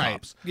 They're beat Right.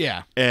 cops.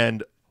 Yeah.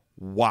 And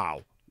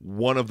wow,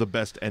 one of the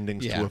best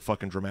endings Yeah. to a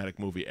fucking dramatic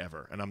movie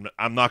ever. And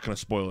I'm not going to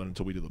spoil it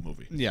until we do the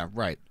movie Yeah,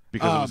 right.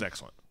 because it was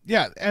excellent.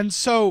 Yeah, and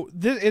so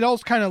it all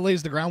kind of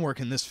lays the groundwork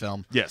in this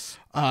film. Yes.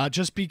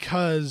 Just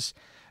because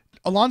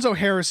Alonzo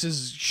Harris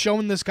is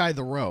showing this guy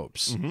the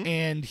ropes,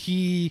 and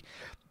he,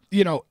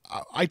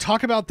 I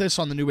talk about this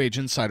on the New Age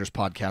Insiders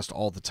podcast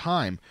all the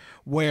time,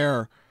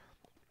 where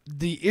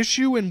the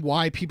issue and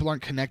why people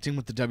aren't connecting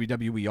with the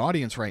WWE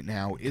audience right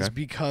now is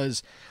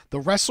because the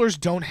wrestlers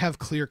don't have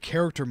clear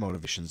character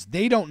motivations.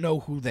 They don't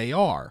know who they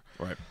are.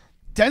 Right.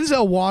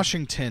 Denzel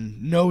Washington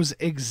knows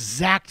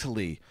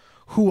exactly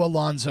who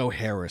Alonzo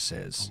Harris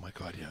is. Oh my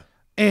God, yeah.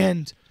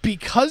 And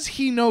because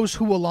he knows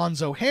who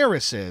Alonzo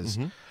Harris is,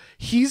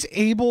 he's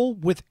able,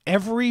 with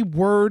every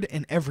word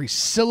and every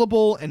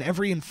syllable and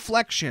every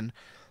inflection,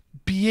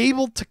 be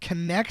able to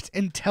connect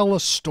and tell a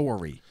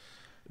story.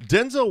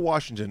 Denzel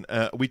Washington,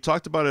 we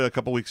talked about it a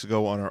couple weeks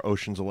ago on our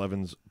Ocean's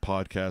 11's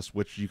podcast,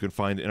 which you can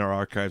find in our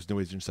archives,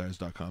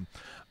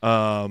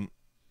 newageinsiders.com.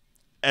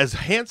 As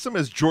handsome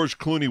as George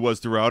Clooney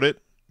was throughout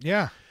it,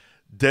 Yeah.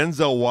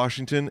 Denzel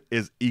Washington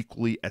is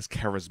equally as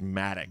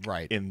charismatic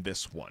in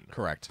this one.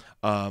 Correct.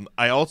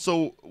 I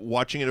also,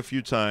 watching it a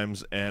few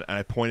times, and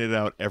I pointed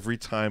out every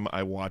time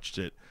I watched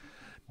it,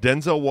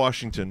 Denzel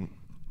Washington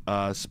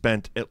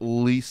spent at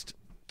least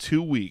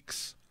 2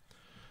 weeks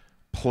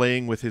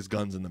playing with his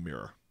guns in the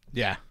mirror.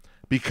 Yeah.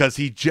 Because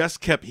he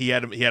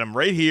had him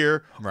right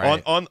here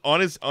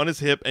on his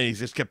hip, and he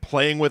just kept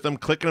playing with them,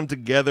 clicking them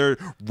together,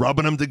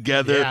 rubbing them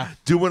together,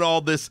 doing all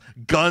this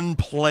gun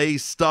play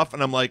stuff,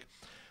 and I'm like,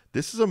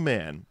 this is a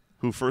man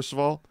who, first of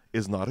all,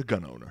 is not a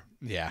gun owner.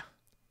 Yeah.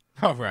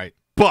 Oh, right.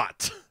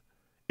 But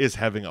is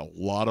having a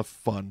lot of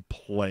fun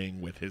playing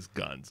with his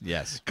guns.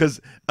 Yes.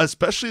 Because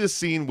especially the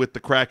scene with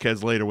the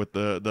crackheads later with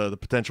the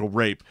potential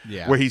rape,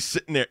 where he's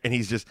sitting there and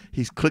he's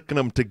clicking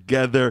them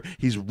together,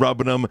 he's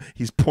rubbing them,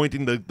 he's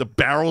pointing the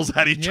barrels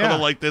at each other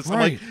like this. I'm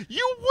like,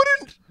 you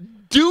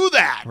wouldn't do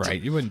that. Right.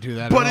 You wouldn't do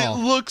that but at all.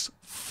 It looks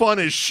fun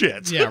as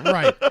shit. Yeah,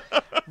 right.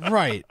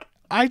 Right.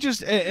 I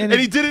just and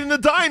he did it in the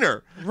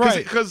diner,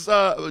 right? Because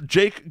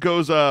Jake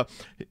goes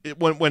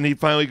when he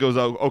finally goes,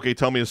 okay,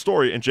 tell me a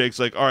story, and Jake's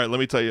like, all right, let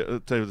me tell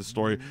you the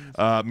story.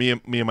 Me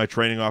and my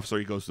training officer.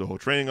 He goes to the whole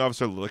training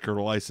officer, liquor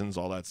license,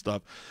 all that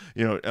stuff.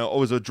 It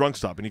was a drunk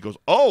stop, and he goes,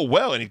 oh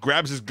well, and he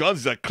grabs his guns.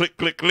 He's like, click,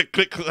 click, click,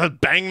 click,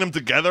 banging them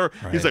together.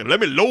 Right. He's like,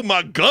 let me load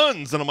my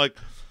guns, and I'm like,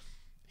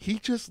 he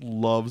just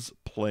loves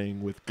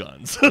playing with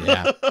guns.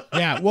 Yeah,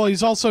 yeah. Well,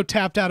 he's also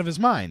tapped out of his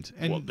mind,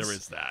 and well, there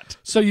is that.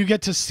 So you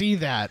get to see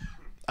that.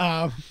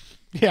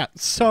 Yeah,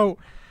 so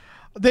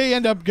they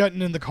end up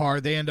getting in the car.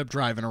 They end up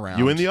driving around.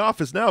 You in the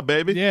office now,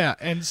 baby. Yeah,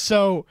 and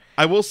so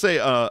I will say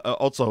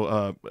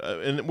also,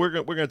 and we're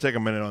gonna take a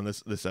minute on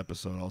this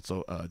episode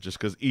also, just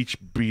because each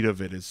beat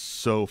of it is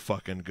so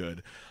fucking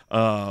good.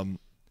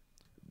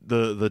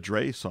 The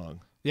Dre song.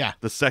 Yeah.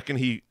 The second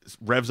he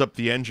revs up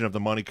the engine of the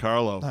Monte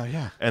Carlo,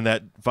 and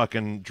that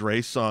fucking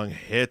Dre song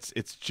hits,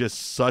 it's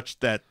just such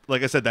that,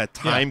 like I said, that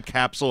time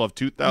capsule of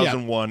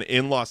 2001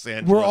 in Los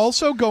Angeles. We're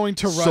also going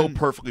to run so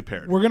perfectly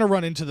paired. We're going to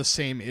run into the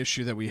same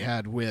issue that we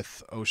had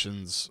with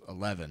Ocean's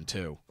 11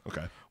 too.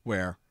 Okay.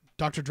 Where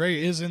Dr. Dre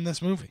is in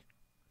this movie.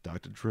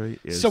 Dr. Dre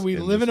is. So we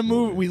live in a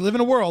movie. We live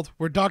in a world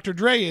where Dr.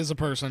 Dre is a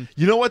person.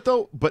 You know what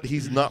though? But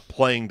he's not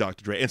playing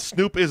Dr. Dre, and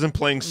Snoop isn't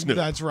playing Snoop.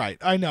 That's right.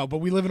 I know, but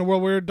we live in a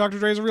world where Dr.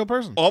 Dre is a real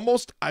person.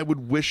 Almost, I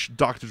would wish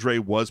Dr. Dre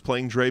was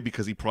playing Dre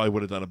because he probably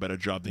would have done a better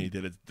job than he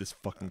did at this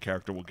fucking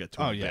character. We'll get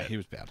to. Oh yeah, he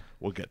was bad.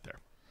 We'll get there.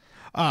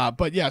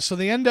 But yeah, so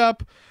they end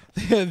up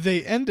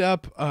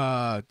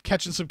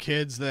catching some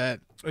kids that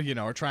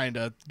are trying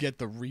to get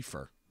the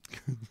reefer.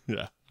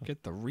 Yeah.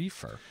 Get the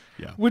reefer.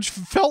 Yeah. Which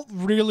felt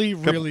really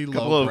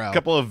lowbrow.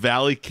 Couple of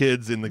valley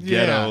kids in the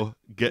ghetto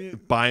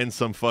buying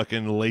some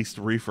fucking laced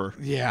reefer.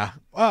 Yeah.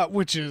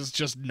 Which is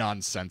just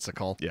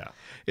nonsensical. Yeah.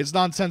 It's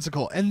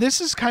nonsensical. And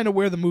this is kind of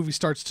where the movie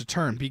starts to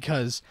turn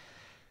because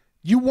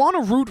you want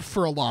to root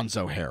for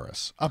Alonzo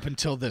Harris up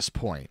until this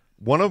point.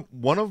 One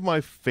of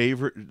my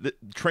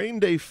favorite Train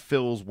Day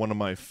fills one of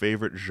my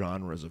favorite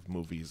genres of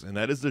movies, and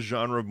that is the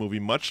genre of movie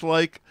much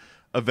like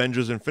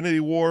Avengers Infinity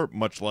War,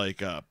 much like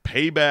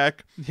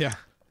Payback. Yeah.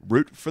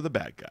 Root for the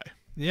bad guy.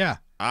 Yeah.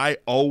 I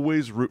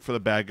always root for the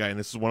bad guy, and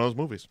this is one of those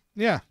movies.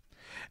 Yeah.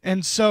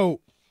 And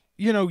so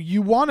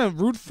you want to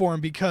root for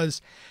him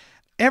because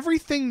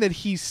everything that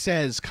he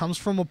says comes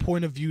from a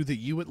point of view that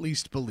you at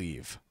least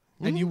believe.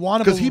 And you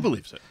want to because he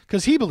believes it.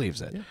 Because he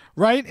believes it,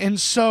 right? And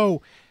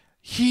so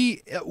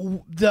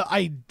the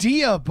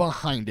idea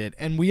behind it,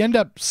 and we end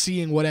up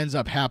seeing what ends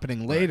up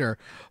happening later,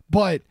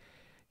 but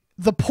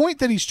the point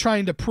that he's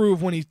trying to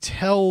prove when he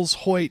tells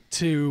Hoyt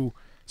to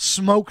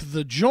smoke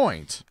the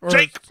joint,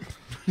 Jake,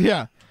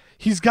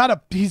 he's got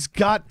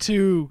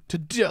to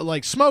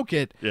smoke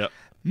it. Yeah,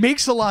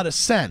 makes a lot of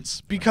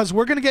sense because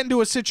we're going to get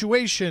into a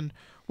situation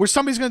where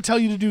somebody's going to tell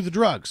you to do the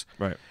drugs,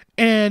 right?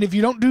 And if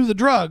you don't do the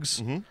drugs,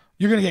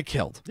 you're going to get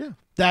killed. Yeah.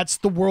 That's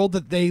the world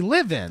that they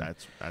live in.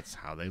 That's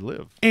how they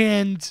live.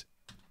 And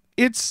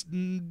it's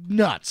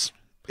nuts.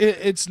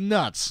 It's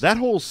nuts. That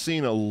whole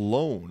scene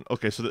alone.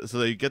 Okay, so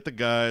they get the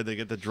guy, they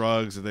get the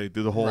drugs, and they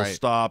do the whole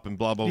stop and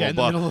blah blah blah in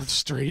blah. the middle of the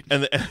street.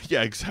 And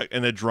exactly.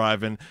 And they're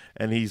driving,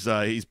 and he's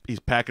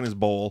packing his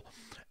bowl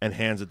and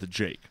hands it to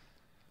Jake.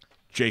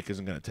 Jake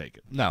isn't going to take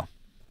it. No.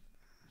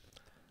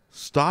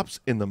 Stops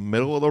in the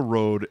middle of the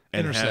road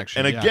and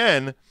intersection.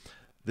 Again,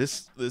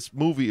 this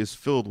movie is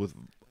filled with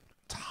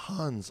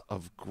tons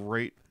of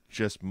great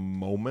just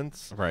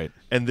moments. Right.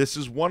 And this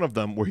is one of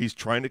them where he's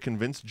trying to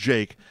convince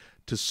Jake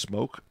to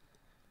smoke.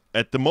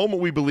 At the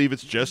moment, we believe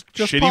it's just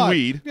shitty pot.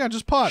 weed. Yeah,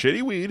 just pot.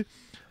 Shitty weed.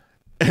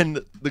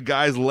 And the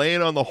guy's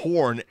laying on the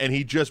horn, and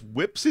he just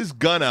whips his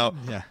gun out,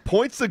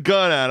 points the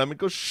gun at him, and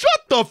goes,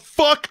 "Shut the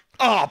fuck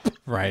up!"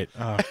 Right.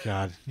 Oh,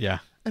 God. Yeah.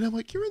 And I'm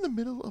like, you're in the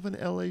middle of an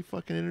L.A.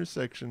 fucking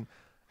intersection.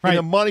 Right. In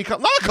a money car.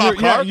 Not a cop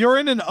car. Yeah, you're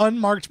in an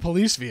unmarked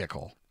police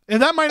vehicle.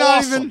 And that might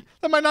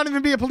not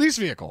even be a police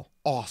vehicle.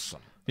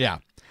 Awesome. Yeah.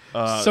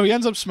 So he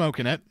ends up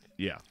smoking it.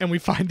 Yeah. And we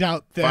find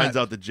out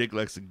that Jake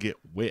likes to get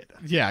wet.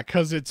 Yeah,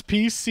 because it's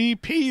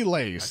PCP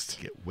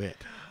laced. Get wet.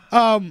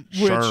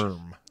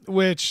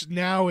 Which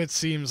now it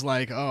seems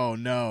like, oh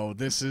no,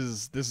 this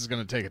is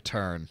going to take a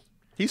turn.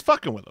 He's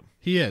fucking with him.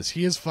 He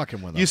is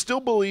fucking with him. You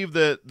still believe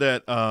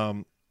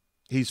that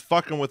he's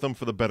fucking with him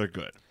for the better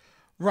good.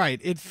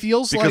 Right. It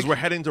feels because we're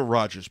heading to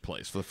Roger's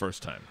place for the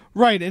first time.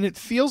 Right, and it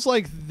feels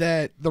like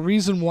that the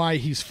reason why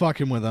he's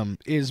fucking with him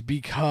is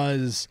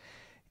because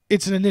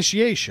it's an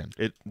initiation.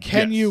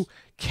 Can you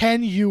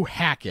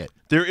hack it?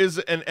 There is,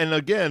 and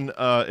again,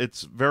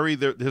 it's very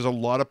there's a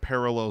lot of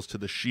parallels to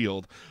The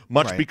Shield,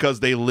 much because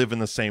they live in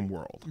the same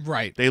world.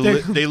 Right. They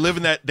live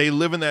in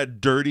that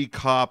dirty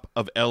cop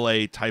of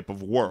LA type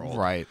of world.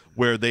 Right.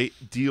 Where they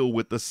deal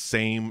with the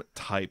same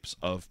types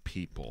of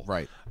people.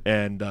 Right.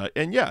 And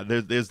yeah,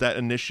 there's that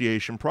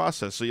initiation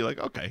process. So you're like,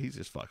 okay, he's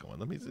just fucking with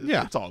them.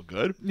 It's all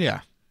good.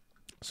 Yeah.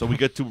 So we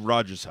get to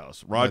Roger's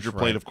house. Roger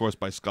played, of course,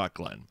 by Scott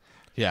Glenn.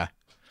 Yeah.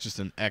 Just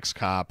an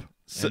ex-cop,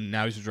 and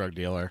now he's a drug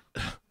dealer.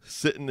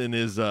 Sitting in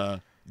his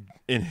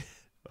in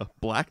a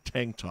black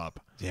tank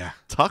top. Yeah.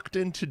 Tucked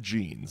into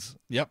jeans.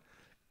 Yep.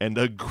 And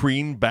a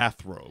green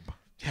bathrobe.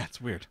 Yeah, it's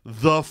weird.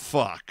 The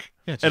fuck.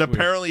 Yeah, it's and weird.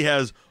 Apparently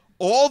has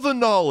all the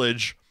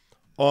knowledge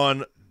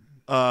on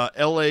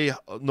L.A.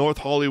 North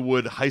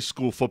Hollywood high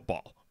school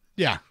football.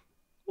 Yeah.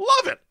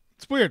 Love it.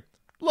 It's weird.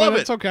 Love it.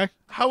 It's okay.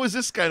 How is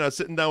this guy not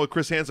sitting down with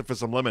Chris Hansen for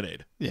some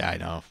lemonade? Yeah, I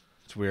know.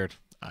 It's weird.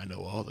 I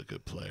know all the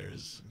good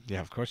players. Yeah,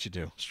 of course you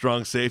do.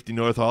 Strong safety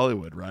North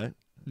Hollywood, right?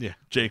 Yeah.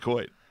 Jake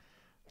Hoyt.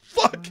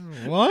 Fuck.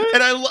 What?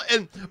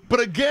 But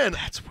again,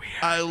 that's weird.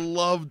 I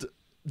loved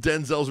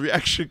Denzel's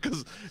reaction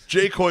because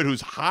Jake Hoyt,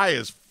 who's high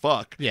as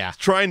fuck, is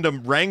trying to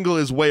wrangle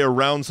his way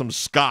around some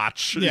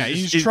scotch. Yeah,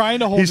 he's trying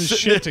to hold his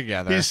shit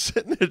together. He's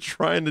sitting there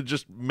trying to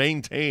just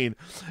maintain,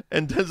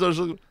 and Denzel's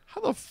like,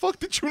 how the fuck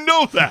did you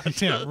know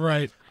that? Yeah,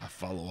 right. I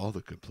follow all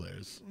the good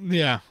players.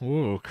 Yeah.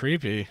 Ooh,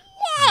 creepy.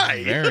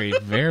 Why? Very,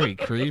 very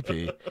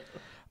creepy.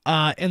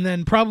 And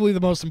then probably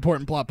the most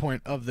important plot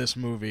point of this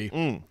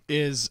movie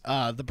is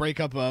the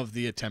breakup of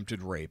the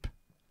attempted rape.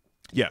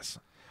 Yes.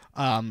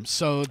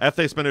 So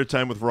after they spend their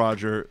time with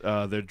Roger,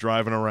 they're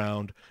driving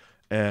around,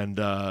 and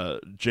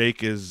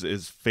Jake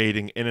is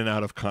fading in and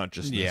out of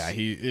consciousness. Yeah,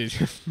 he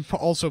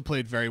also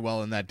played very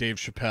well in that Dave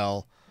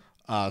Chappelle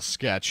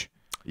sketch.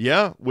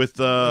 Yeah, with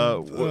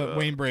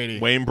Wayne Brady.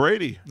 Wayne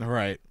Brady. All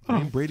right.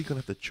 Wayne Brady gonna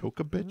have to choke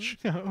a bitch.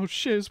 Yeah, oh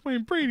shit, it's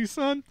Wayne Brady,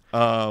 son.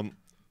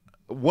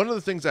 One of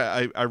the things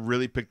I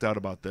really picked out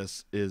about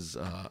this is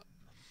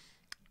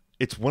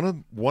it's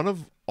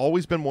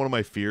always been one of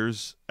my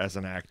fears as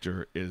an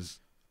actor is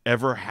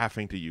ever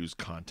having to use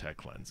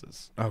contact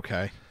lenses.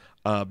 Okay.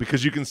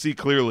 Because you can see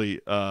clearly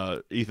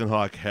Ethan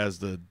Hawke has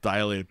the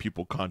dilated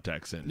pupil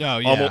contacts in. No,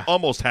 yeah.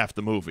 Almost half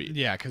the movie.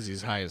 Yeah, because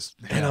he's high as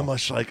hell. And I'm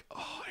much like,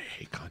 oh, I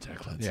hate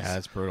contact lenses. Yeah,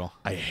 that's brutal.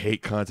 I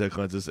hate contact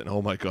lenses, and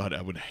oh my God,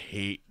 I would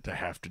hate to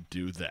have to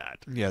do that.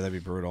 Yeah, that'd be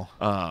brutal.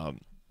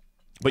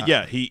 But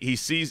yeah, he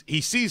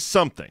sees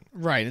something.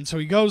 Right, and so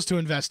he goes to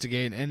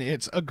investigate, and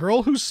it's a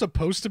girl who's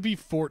supposed to be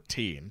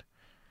 14.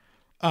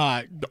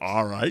 All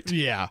right.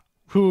 Yeah,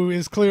 who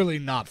is clearly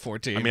not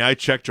 14. I mean, I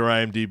checked her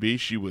IMDb.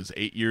 She was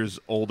 8 years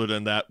older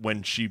than that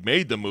when she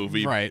made the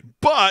movie. Right.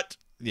 But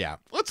yeah,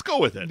 let's go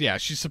with it. Yeah,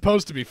 she's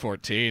supposed to be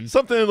 14.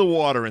 Something in the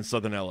water in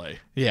Southern LA.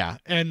 Yeah,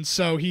 and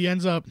so he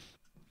ends up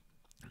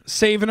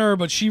saving her,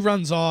 but she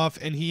runs off,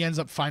 and he ends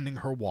up finding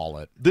her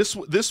wallet. This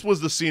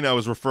was the scene I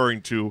was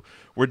referring to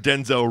where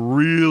Denzel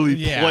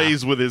really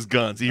plays with his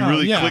guns. He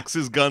really clicks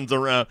his guns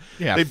around.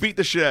 Yeah. They beat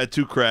the shit out of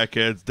 2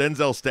 crackheads.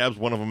 Denzel stabs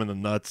one of them in the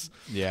nuts.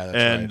 Yeah,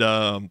 that's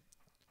right.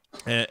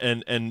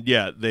 And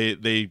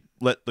they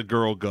let the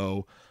girl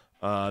go.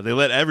 They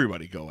let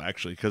everybody go,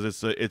 actually,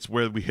 because it's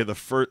where we hear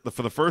for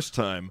the first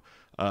time,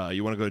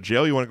 you want to go to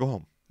jail, you want to go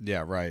home.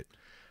 Yeah, right.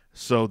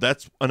 So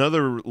that's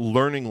another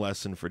learning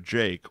lesson for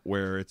Jake,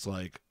 where it's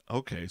like,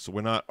 okay, so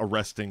we're not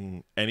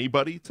arresting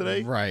anybody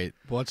today. Right.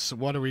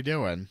 What are we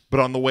doing?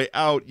 But on the way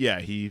out,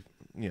 he,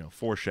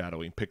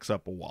 foreshadowing, picks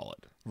up a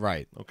wallet.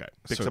 Right. Okay.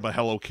 Picks up a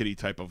Hello Kitty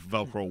type of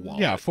Velcro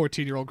wallet. Yeah,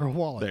 14-year-old girl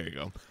wallet. There you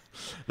go.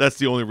 That's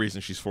the only reason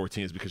she's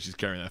 14 is because she's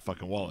carrying that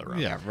fucking wallet around.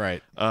 Yeah,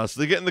 right.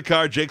 So they get in the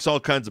car. Jake's all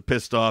kinds of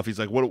pissed off. He's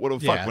like, what the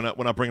fuck?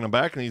 We're not bringing them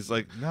back? And he's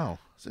like, no.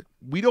 Like,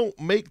 we don't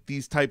make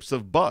these types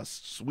of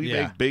busts. We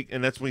make big,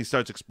 and that's when he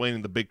starts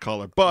explaining the big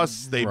collar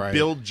busts. They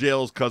build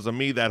jails because of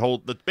me.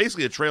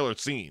 Basically a trailer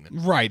scene.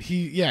 Right.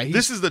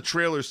 This is the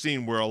trailer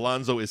scene where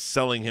Alonzo is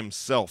selling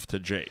himself to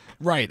Jake.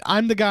 Right.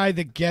 I'm the guy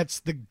that gets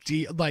the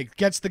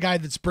guy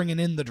that's bringing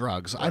in the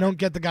drugs. Right. I don't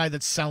get the guy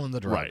that's selling the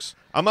drugs.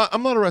 Right.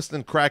 I'm not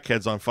arresting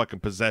crackheads on fucking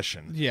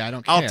possession. Yeah, I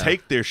don't care. I'll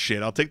take their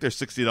shit. I'll take their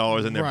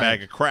 $60 and their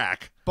bag of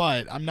crack.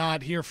 But I'm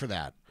not here for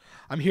that.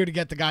 I'm here to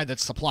get the guy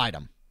that supplied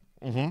them.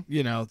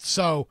 Mm-hmm.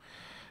 So,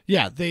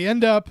 they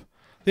end up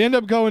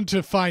going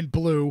to find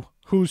Blue,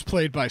 who's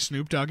played by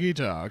Snoop Dogg.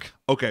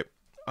 Okay,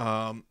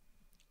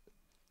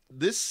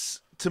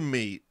 this to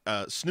me,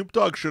 Snoop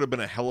Dogg should have been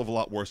a hell of a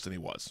lot worse than he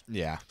was.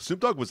 Yeah, Snoop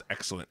Dogg was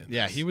excellent in this.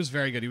 Yeah, he was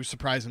very good. He was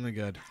surprisingly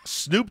good.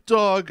 Snoop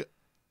Dogg,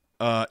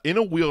 in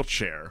a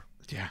wheelchair,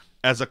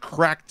 as a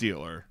crack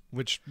dealer,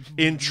 which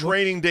in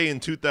Training Day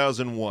in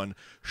 2001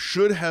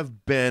 should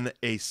have been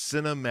a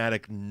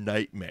cinematic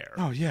nightmare.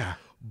 Oh yeah.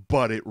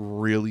 But it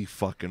really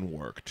fucking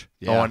worked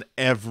on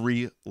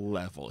every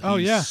level.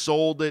 He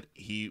sold it.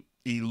 He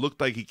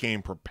looked like he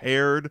came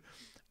prepared.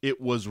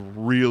 It was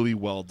really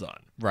well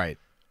done. Right.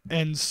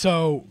 And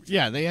so,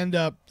 they end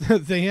up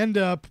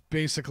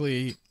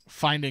basically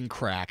finding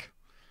crack.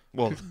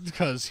 Well,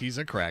 because he's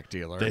a crack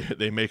dealer.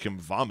 They make him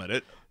vomit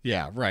it.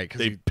 Yeah, right.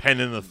 They pen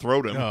in the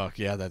throat him. Oh,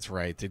 yeah, that's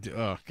right. They do.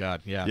 Oh,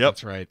 God, yeah,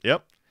 that's right.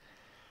 Yep.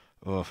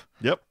 Ugh.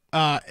 Yep.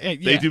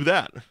 They do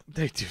that.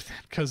 They do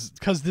that because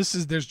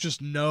there's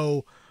just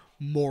no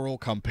moral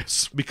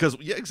compass. Because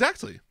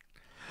exactly.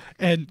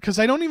 And because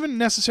I don't even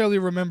necessarily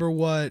remember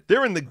what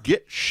they're in the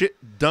get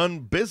shit done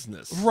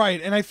business. Right,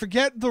 and I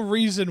forget the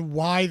reason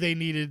why they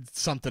needed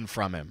something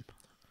from him.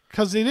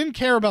 Because they didn't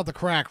care about the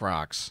crack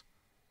rocks.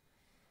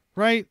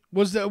 Right?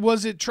 Was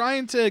it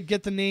trying to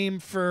get the name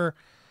for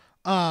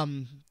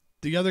the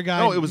other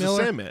guy? No, it was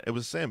Miller? a Sandman. It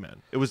was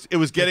Sandman. It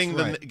was getting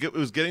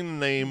the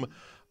name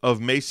of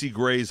Macy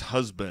Gray's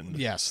husband.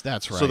 Yes,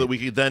 that's right. So that we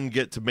could then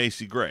get to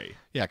Macy Gray.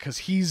 Yeah, because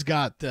he's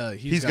got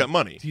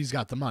money. He's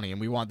got the money,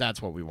 and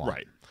that's what we want.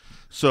 Right.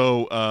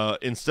 So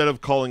instead of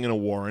calling in a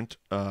warrant,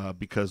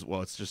 because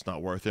it's just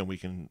not worth it, and we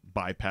can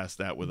bypass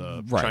that with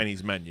a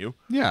Chinese menu.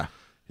 Yeah.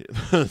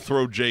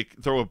 throw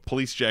a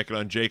police jacket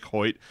on Jake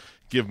Hoyt,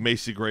 give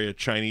Macy Gray a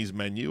Chinese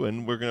menu,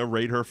 and we're gonna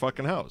raid her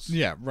fucking house.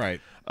 Yeah. Right.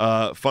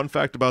 Fun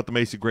fact about the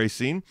Macy Gray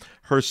scene: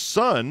 her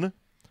son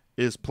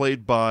is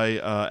played by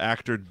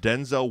actor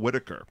Denzel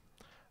Whitaker.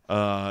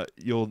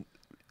 Denzel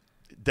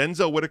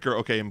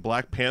Whitaker, in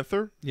Black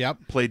Panther,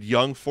 played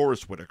young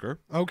Forrest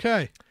Whitaker.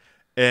 Okay.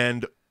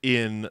 And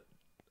in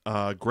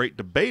Great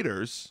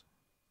Debaters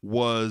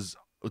was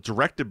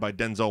directed by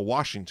Denzel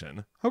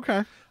Washington.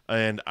 Okay.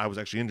 And I was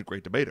actually into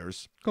Great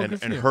Debaters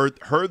and you.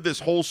 heard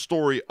this whole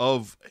story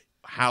of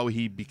how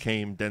he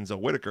became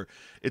Denzel Whitaker.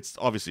 It's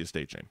obviously a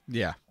stage name.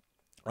 Yeah.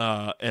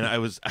 And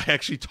I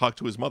actually talked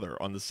to his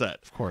mother on the set.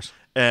 Of course.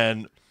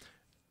 And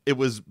it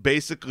was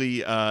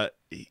basically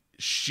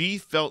she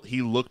felt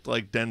he looked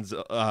like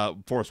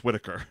Denzel Forrest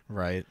Whitaker.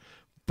 Right.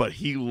 But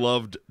he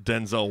loved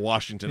Denzel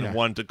Washington and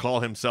wanted to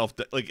call himself,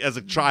 as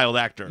a child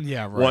actor,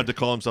 wanted to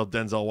call himself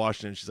Denzel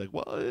Washington. She's like,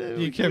 well,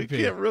 we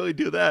can't really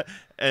do that.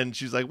 And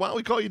she's like, why don't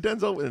we call you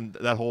Denzel? And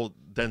that whole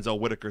Denzel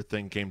Whitaker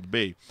thing came to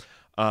be.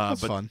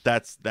 That's but fun.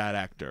 That's that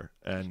actor.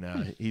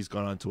 And he's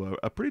gone on to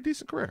a pretty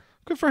decent career.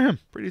 Good for him.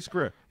 Pretty decent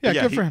career. Yeah,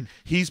 good for him.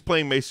 He's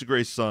playing Macy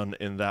Gray's son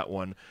in that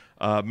one.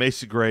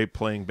 Macy Gray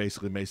playing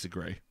basically Macy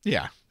Gray.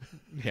 Yeah.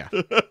 Yeah.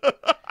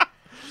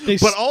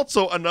 But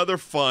also another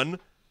fun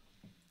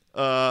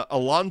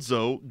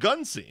Alonzo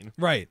gun scene.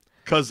 Right.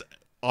 Because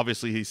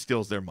obviously he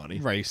steals their money.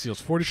 Right. He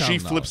steals $40,000. She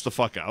flips the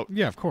fuck out.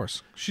 Yeah, of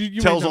course. She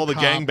tells all the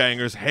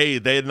gangbangers, hey,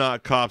 they're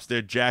not cops.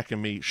 They're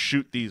jacking me.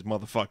 Shoot these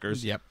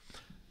motherfuckers. Yep.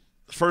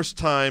 First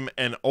time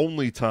and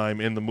only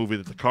time in the movie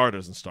that the car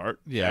doesn't start.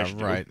 Yeah,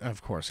 right.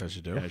 Of course, as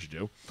you do. As you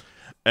do.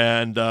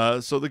 And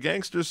so the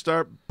gangsters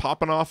start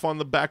popping off on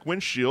the back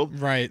windshield.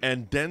 Right.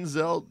 And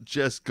Denzel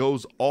just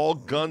goes all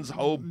guns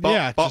ho.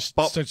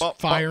 Starts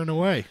firing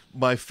away.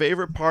 My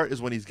favorite part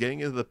is when he's getting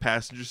into the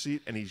passenger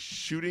seat and he's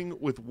shooting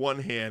with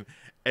one hand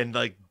and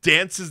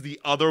dances the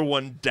other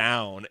one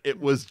down. It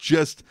was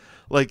just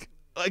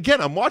again,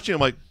 I'm watching,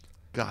 I'm like,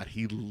 God,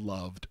 he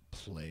loved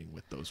playing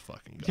with those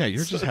fucking guns. Yeah,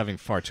 you're just having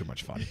far too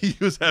much fun. He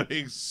was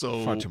having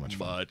so Far too much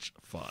fun.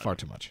 Far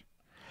too much.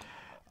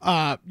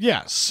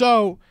 Yeah,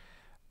 so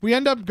we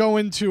end up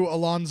going to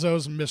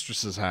Alonzo's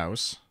mistress's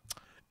house.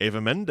 Eva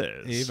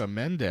Mendes.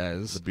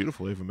 The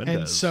beautiful Eva Mendes.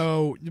 And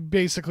so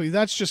basically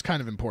that's just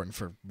kind of important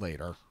for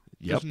later.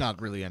 Yep. There's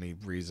not really any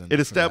reason. It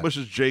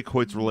establishes Jake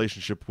Hoyt's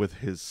relationship with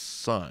his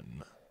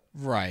son.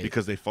 Right.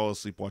 Because they fall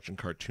asleep watching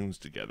cartoons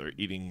together,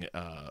 eating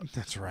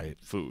That's right.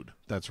 food.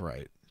 That's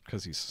right.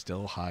 Because he's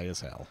still high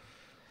as hell.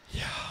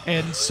 Yeah.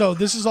 And so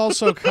this is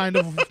also kind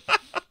of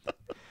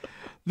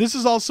this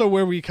is also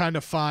where we kind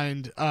of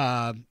find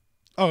and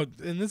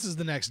this is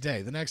the next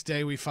day. The next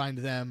day we find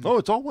them. Oh,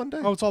 it's all one day?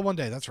 Oh, it's all one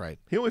day. That's right.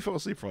 He only fell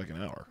asleep for like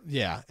an hour.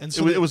 Yeah. And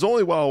so it was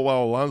only while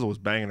Alonzo was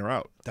banging her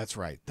out. That's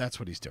right. That's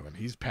what he's doing.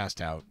 He's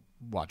passed out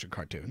watching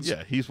cartoons.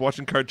 Yeah, he's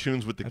watching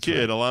cartoons with the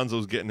kid. Right.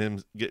 Alonzo's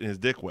getting his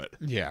dick wet.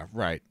 Yeah,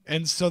 right.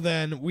 And so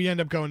then we end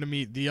up going to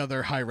meet the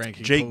other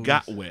high-ranking Jake police.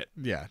 got wet.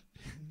 Yeah.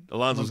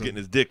 Alonzo's getting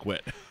his dick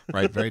wet.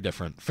 Right, very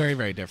different. Very,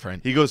 very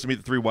different. He goes to meet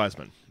the three wise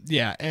men.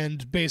 Yeah,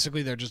 and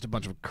basically they're just a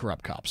bunch of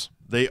corrupt cops.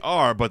 They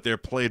are, but they're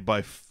played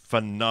by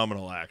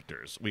phenomenal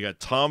actors. We got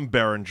Tom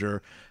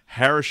Berenger,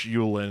 Harris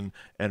Yulin,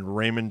 and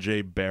Raymond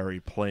J. Barry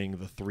playing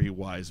the three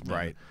wise men.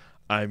 Right.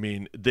 I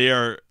mean, they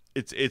are.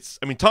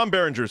 Tom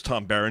Berenger is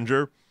Tom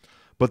Berenger,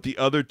 but the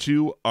other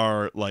two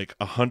are like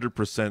 100%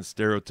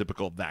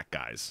 stereotypical that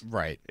guys.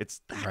 Right.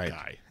 It's that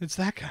guy. It's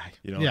that guy.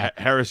 You know, yeah.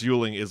 Harris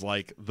Yulin is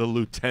like the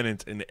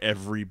lieutenant in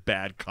every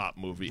bad cop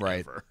movie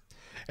ever.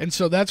 And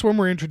so that's when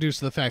we're introduced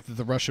to the fact that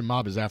the Russian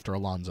mob is after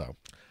Alonzo.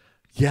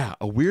 Yeah,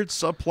 a weird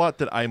subplot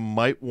that I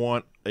might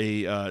want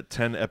a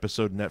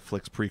 10-episode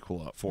Netflix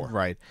prequel up for.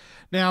 Right.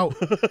 Now,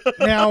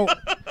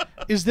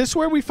 is this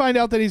where we find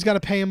out that he's got to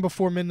pay him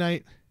before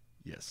midnight?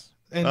 Yes.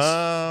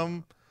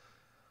 And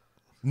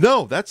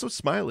no, that's what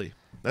Smiley.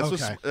 That's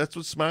okay. That's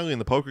what Smiley in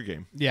the poker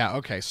game. Yeah.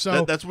 Okay.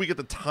 So that's where we get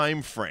the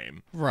time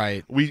frame.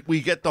 Right.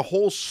 We get the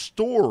whole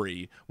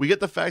story. We get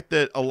the fact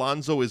that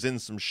Alonzo is in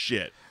some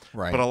shit.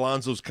 Right. But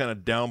Alonzo's kind of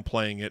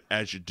downplaying it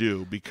as you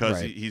do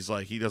because he's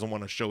like he doesn't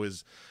want to show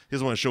his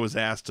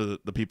ass to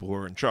the people who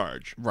are in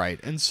charge. Right.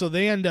 And so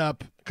they end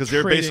up because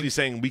they're basically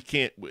saying we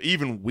can't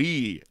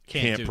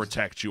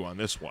protect you on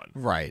this one.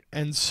 Right.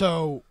 And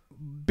so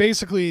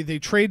basically they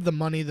trade the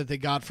money that they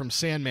got from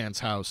Sandman's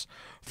house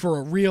for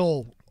a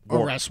real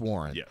arrest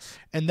warrant. Yes.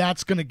 And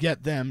that's going to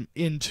get them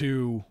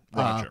into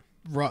Roger.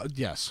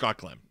 Yes. Scott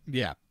Clem.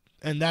 Yeah.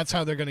 And that's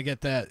how they're going to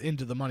get that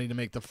into the money to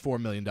make the $4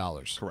 million.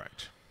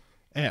 Correct.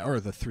 Or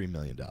the $3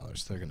 million.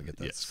 They're going to get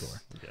that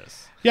score.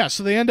 Yes. Yeah,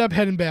 so they end up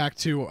heading back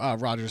to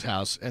Roger's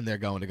house, and they're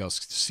going to go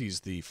seize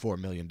the $4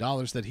 million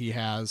that he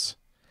has.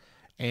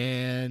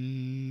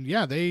 And,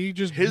 yeah, they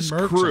just his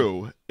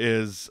crew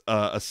is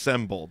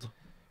assembled.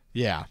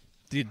 Yeah,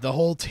 the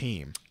whole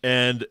team.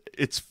 And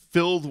it's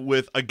filled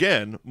with,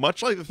 again,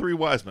 much like the three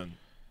wise men,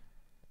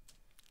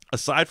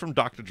 aside from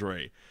Dr.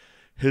 Dre,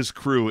 his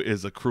crew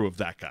is a crew of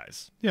that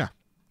guys. Yeah.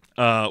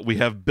 We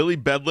have Billy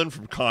Bedlin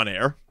from Con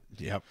Air.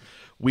 Yep.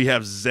 We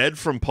have Zed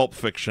from Pulp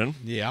Fiction.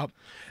 Yep.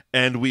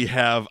 And we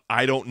have,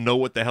 I don't know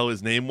what the hell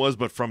his name was,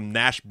 but from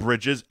Nash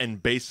Bridges,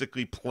 and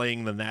basically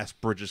playing the Nash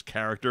Bridges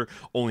character,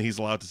 only he's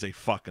allowed to say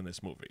fuck in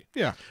this movie.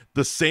 Yeah.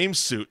 The same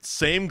suit,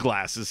 same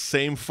glasses,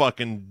 same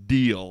fucking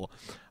deal.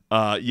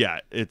 Yeah,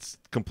 it's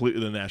completely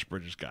the Nash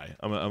Bridges guy.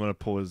 I'm going to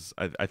pull his,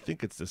 I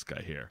think it's this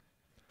guy here.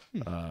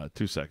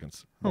 2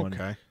 seconds.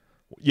 Okay.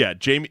 Yeah,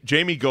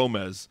 Jamie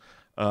Gomez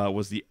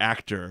was the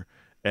actor.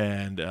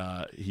 And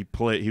he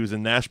was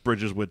in Nash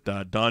Bridges with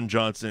Don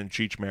Johnson and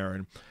Cheech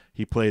Marin.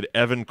 He played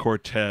Evan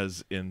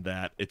Cortez in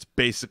that. It's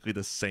basically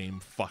the same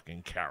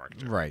fucking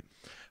character. Right.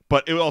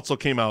 But it also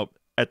came out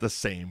at the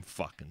same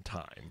fucking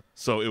time.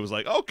 So it was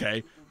like,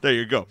 okay, there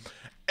you go.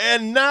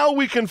 And now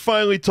we can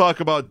finally talk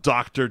about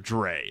Dr.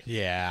 Dre.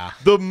 Yeah.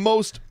 The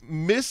most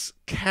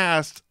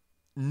miscast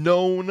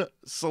known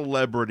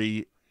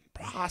celebrity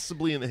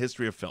possibly in the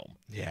history of film.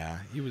 Yeah,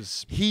 he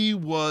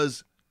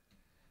was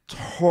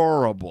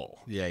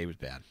horrible. Yeah, he was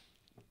bad.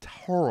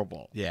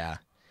 Horrible. Yeah.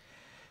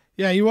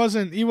 Yeah, he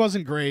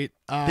wasn't great.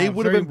 They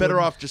would have been better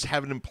off just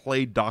having him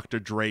play Dr.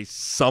 Dre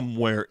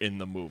somewhere in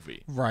the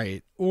movie.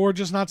 Right. Or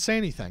just not say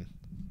anything.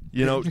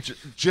 You know,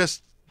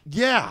 just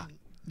yeah.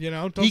 You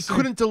know, he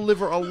couldn't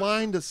deliver a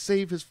line to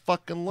save his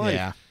fucking life.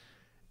 Yeah.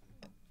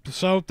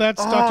 So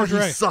that's Dr.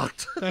 Dre. He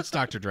sucked. That's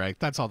Dr. Dre.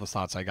 That's all the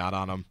thoughts I got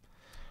on him.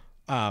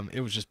 It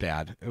was just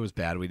bad. It was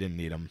bad. We didn't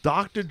need him.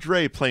 Dr.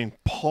 Dre playing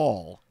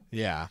Paul.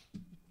 Yeah.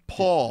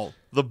 Paul,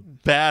 the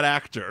bad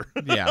actor.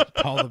 Yeah,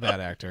 Paul, the bad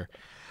actor.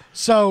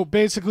 So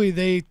basically,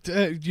 they,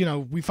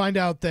 we find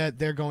out that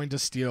they're going to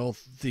steal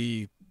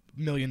the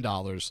 $1 million.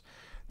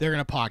 They're going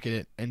to pocket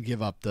it and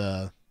give up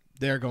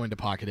They're going to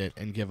pocket it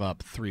and give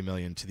up $3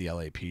 million to the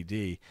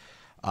LAPD.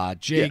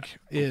 Jake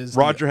is.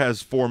 Roger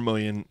has $4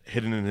 million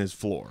hidden in his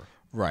floor.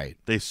 Right.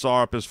 They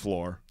saw up his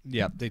floor.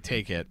 Yep. They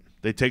take it.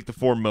 They take the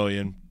 $4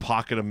 million,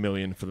 pocket $1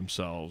 million for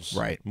themselves.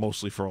 Right.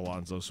 Mostly for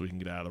Alonzo, so he can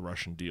get out of the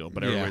Russian deal.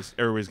 But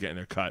everybody's getting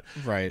their cut.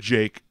 Right.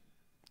 Jake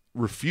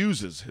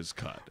refuses his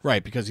cut.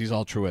 Right, because he's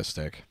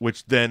altruistic.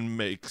 Which then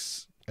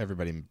makes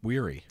everybody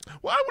weary.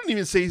 Well, I wouldn't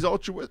even say he's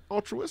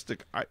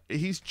altruistic.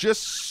 He's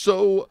just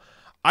so...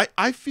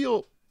 I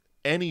feel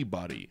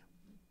anybody,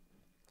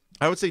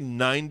 I would say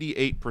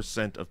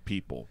 98% of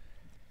people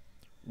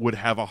would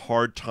have a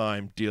hard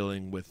time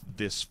dealing with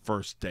this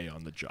first day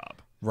on the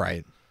job.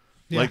 Right.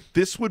 Yeah. Like,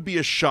 this would be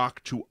a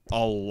shock to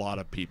a lot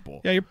of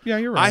people. Yeah,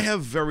 you're right. I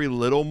have very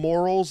little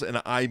morals,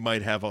 and I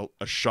might have a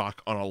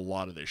shock on a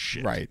lot of this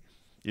shit. Right.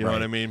 You know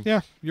what I mean?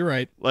 Yeah, you're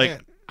right.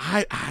 Like,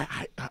 yeah.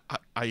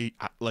 I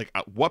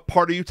what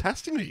part are you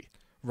testing me?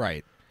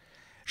 Right.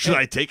 Should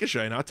I take a shot?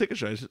 Should I not take a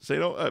shot? I should say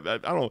no. I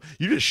don't know.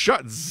 You just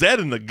shot Zed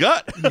in the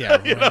gut.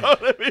 Yeah, you right. know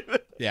what I mean?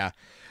 Yeah.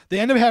 They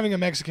end up having a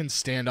Mexican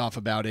standoff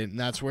about it, and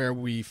that's where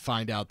we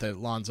find out that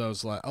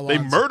they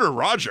murder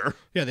Roger.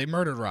 Yeah, they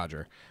murdered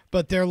Roger.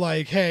 But they're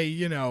like, hey,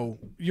 you know,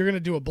 you're going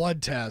to do a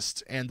blood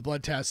test, and the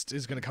blood test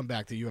is going to come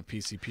back that you have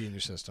PCP in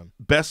your system.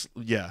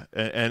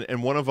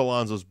 And one of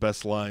Alonzo's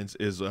best lines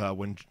is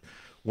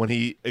when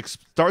he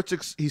starts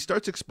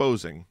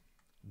exposing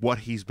what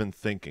he's been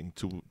thinking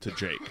to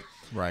Jake.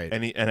 Right.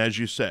 And as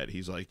you said,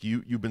 he's like,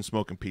 you've been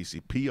smoking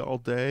PCP all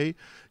day.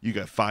 You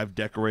got 5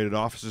 decorated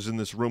officers in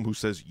this room who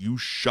says you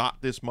shot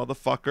this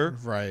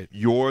motherfucker. Right.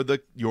 You're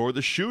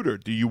the shooter.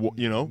 Do you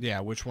know?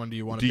 Yeah, which one do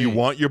you want to be? Do you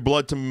want your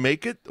blood to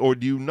make it, or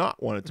do you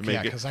not want it to make it?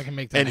 Yeah, because I can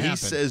make that happen. And he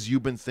says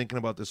you've been thinking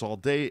about this all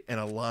day, and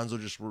Alonzo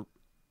just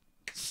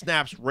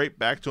snaps right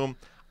back to him.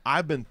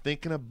 I've been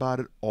thinking about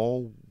it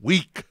all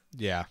week.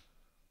 Yeah.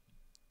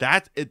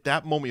 At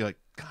that moment, you're like,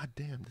 God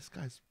damn, this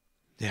guy's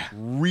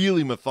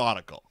really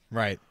methodical.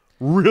 Right.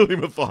 Really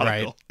methodical.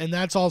 Right. And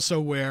that's also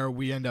where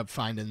we end up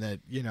finding that,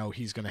 you know,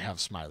 he's going to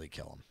have Smiley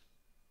kill him.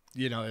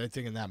 You know, I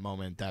think in that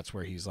moment, that's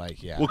where he's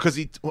like, yeah. Well, because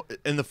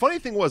and the funny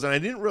thing was, and I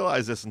didn't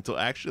realize this until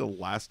actually the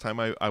last time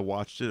I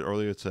watched it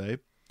earlier today,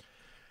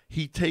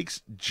 he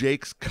takes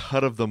Jake's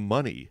cut of the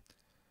money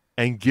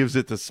and gives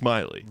it to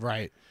Smiley.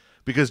 Right.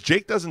 Because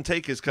Jake doesn't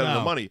take his cut of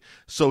the money.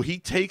 So he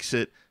takes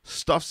it,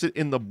 stuffs it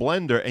in the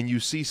blender, and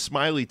you see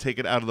Smiley take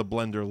it out of the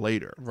blender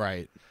later.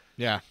 Right.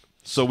 Yeah.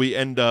 So we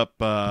end up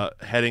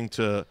heading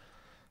to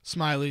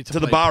Smiley to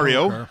the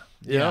barrio. Poker.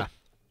 Yeah.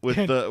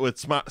 With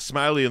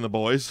Smiley and the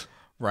boys.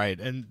 Right.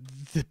 And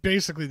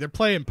basically they're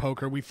playing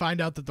poker. We find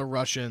out that the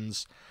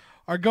Russians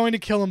are going to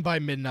kill him by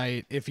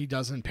midnight if he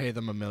doesn't pay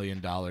them $1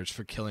 million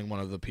for killing one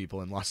of the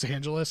people in Los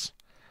Angeles.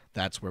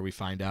 That's where we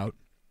find out.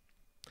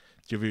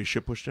 Did you ever get your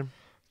shit pushed in?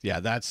 Yeah,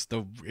 it's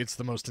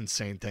the most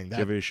insane thing. Did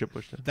you ever get your shit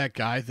pushed in? That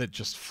guy that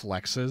just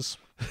flexes.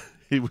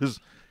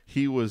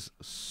 He was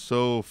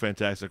so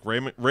fantastic.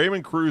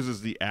 Raymond Cruz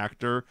is the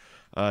actor.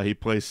 He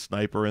plays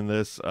Sniper in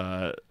this.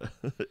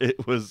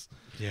 It was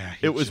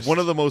one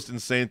of the most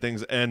insane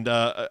things. And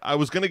I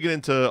was going to get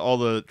into all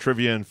the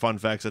trivia and fun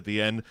facts at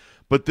the end,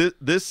 but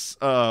this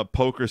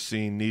poker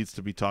scene needs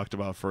to be talked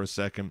about for a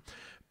second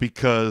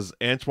because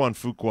Antoine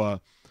Fuqua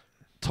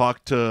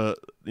talked to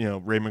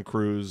Raymond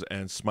Cruz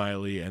and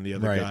Smiley and the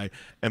other guy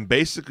and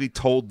basically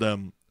told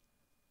them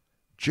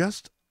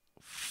just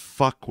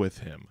fuck with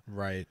him.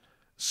 Right.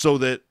 So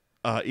that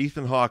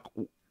Ethan Hawke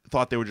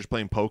thought they were just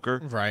playing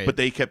poker, right? But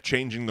they kept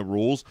changing the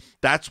rules.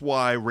 That's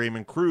why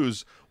Raymond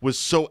Cruz was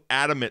so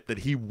adamant that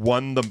he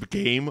won the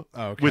game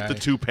with the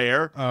 2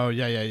 pair. Oh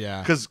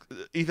yeah. Because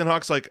Ethan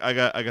Hawke's like, I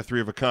got 3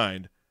 of a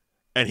kind,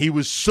 and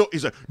he's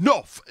like,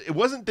 no, it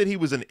wasn't that he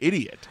was an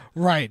idiot,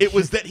 right? It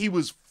was that he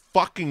was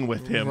fucking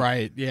with him,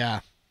 right? Yeah,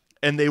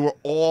 and they were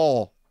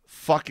all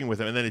fucking with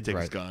him, and then he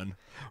takes his gun,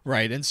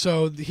 right? And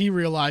so he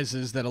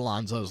realizes that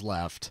Alonzo's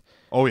left.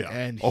 Oh yeah,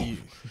 and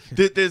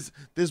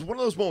there's one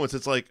of those moments.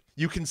 It's like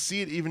you can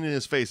see it even in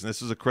his face, and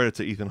this is a credit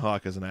to Ethan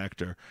Hawke as an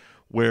actor,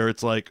 where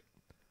it's like,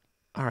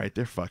 all right,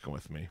 they're fucking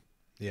with me.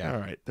 Yeah. All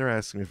right, they're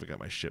asking me if I got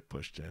my shit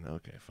pushed in.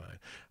 Okay, fine.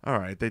 All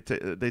right,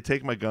 they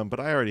take my gun, but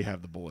I already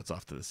have the bullets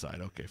off to the side.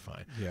 Okay,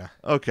 fine. Yeah.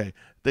 Okay,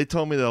 they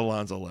told me that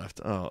Alonzo left.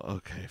 Oh,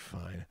 okay,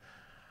 fine.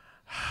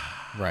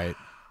 Right.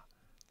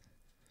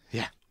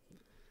 Yeah.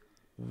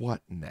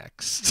 What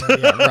next?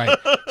 Yeah, right.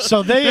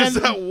 So there's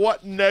that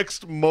what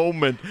next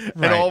moment,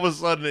 and all of a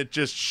sudden it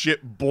just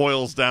shit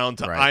boils down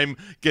to I'm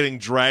getting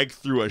dragged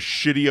through a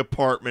shitty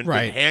apartment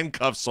with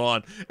handcuffs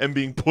on and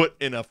being put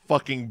in a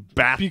fucking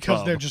bathtub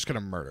because they're just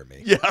gonna murder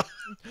me. Yeah.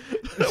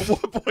 At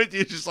what point do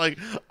you just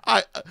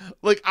I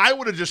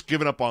would have just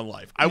given up on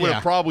life. I would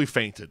have probably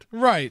fainted.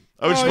 Right.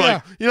 I was just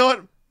like, you know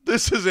what?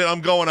 This is it.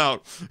 I'm going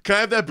out. Can I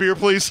have that beer,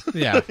 please?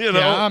 Yeah.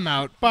 Yeah, I'm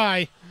out.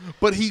 Bye.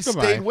 But he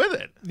stayed with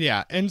it.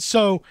 Yeah, and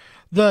so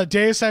the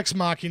Deus Ex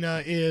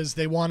Machina is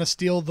they want to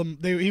steal them.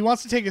 He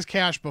wants to take his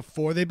cash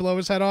before they blow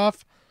his head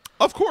off.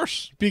 Of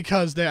course,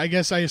 because I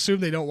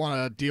assume they don't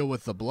want to deal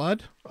with the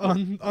blood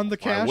on the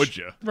cash. Why would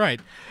you? Right,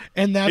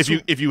 and that's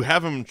if you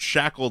have him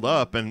shackled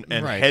up and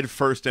head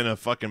first in a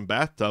fucking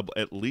bathtub,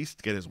 at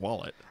least get his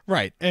wallet.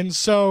 Right, and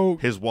so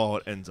his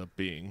wallet ends up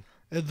being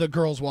the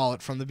girl's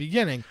wallet from the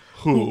beginning,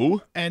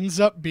 who ends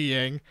up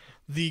being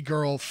the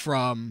girl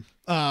from.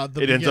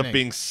 It ends up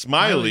being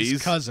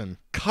Smiley's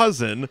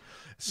cousin.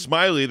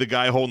 Smiley, the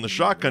guy holding the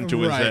shotgun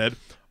to his head.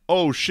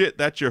 Oh shit,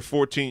 that's your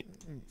 14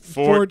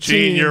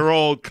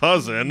 14-year-old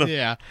cousin.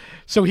 Yeah.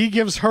 So he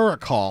gives her a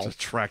call.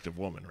 Attractive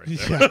woman right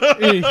there.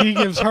 Yeah. He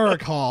gives her a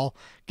call,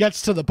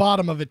 gets to the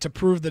bottom of it to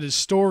prove that his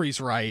story's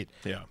right.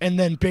 Yeah. And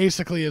then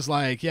basically is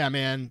like, yeah,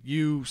 man,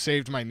 you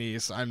saved my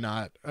niece. I'm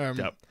not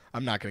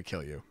I'm not going to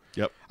kill you.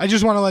 Yep. I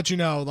just want to let you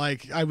know,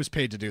 like, I was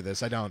paid to do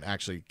this. I don't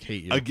actually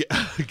hate you.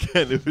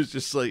 Again, it was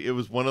just like, it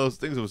was one of those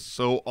things that was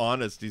so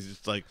honest. He's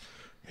just like,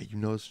 hey, you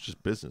know, it's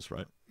just business,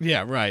 right?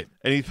 Yeah, right.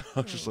 And he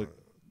thought just like,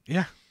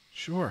 yeah,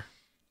 sure.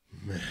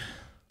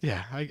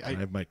 Yeah, I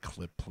have my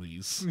clip,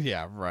 please.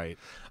 Yeah, right.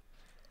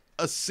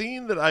 A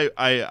scene that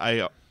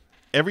I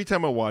every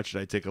time I watch it,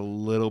 I take a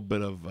little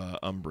bit of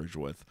umbrage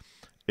with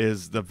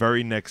is the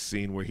very next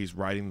scene where he's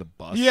riding the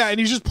bus. Yeah, and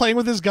he's just playing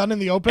with his gun in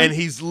the open. And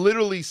he's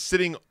literally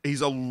sitting, he's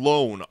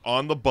alone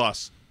on the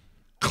bus.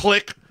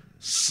 Click,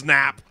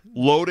 snap,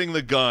 loading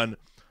the gun.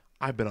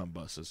 I've been on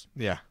buses.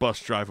 Yeah.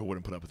 Bus driver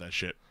wouldn't put up with that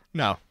shit.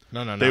 No.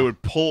 They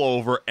would pull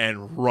over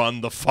and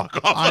run the fuck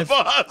off the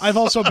bus. I've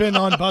also been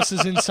on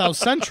buses in South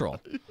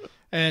Central,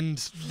 and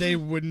they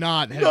would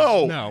not have.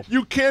 No.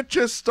 You can't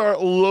just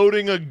start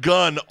loading a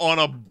gun on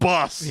a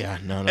bus. Yeah,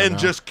 and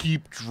just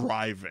keep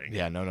driving.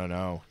 Yeah,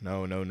 no.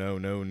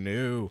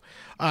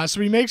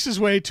 So he makes his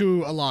way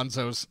to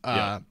Alonzo's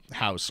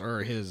house,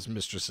 or his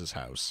mistress's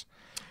house.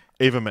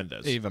 Eva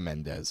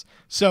Mendes.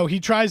 So he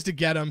tries to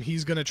get him.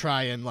 He's going to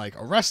try and, like,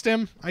 arrest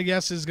him, I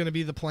guess, is going to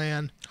be the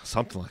plan.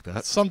 Something like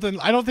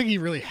that. I don't think he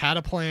really had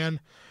a plan,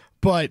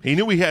 but he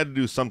knew he had to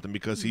do something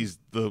because he's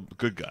the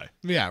good guy.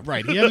 Yeah,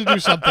 right. He had to do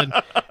something,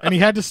 and he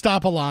had to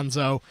stop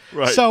Alonzo.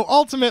 Right. So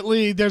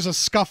ultimately, there's a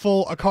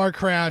scuffle, a car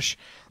crash.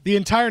 The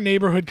entire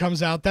neighborhood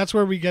comes out. That's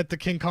where we get the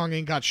King Kong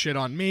ain't got shit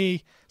on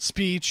me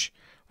speech,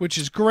 which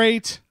is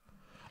great.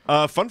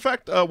 Fun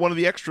fact, one of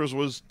the extras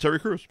was Terry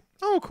Crews.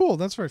 Oh, cool.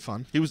 That's very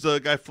fun. He was the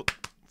guy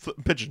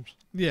flipping pigeons.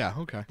 Yeah,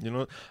 okay. You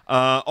know.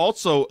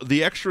 Also,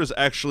 the extras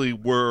actually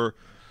were.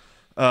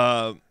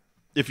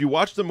 If you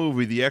watch the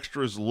movie, the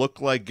extras look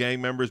like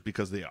gang members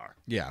because they are.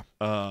 Yeah.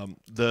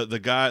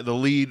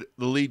 The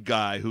lead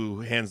guy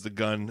who hands the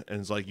gun and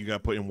is like, "You got to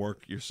put in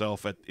work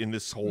yourself." In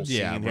this whole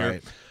scene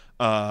here,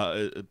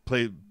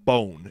 played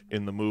Bone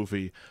in the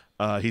movie.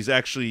 He's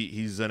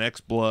an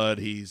ex-Blood.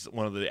 He's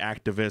one of the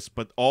activists,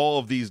 but all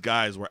of these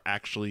guys were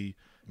actually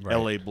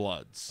L.A.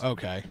 Bloods.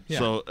 Okay. Yeah.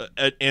 So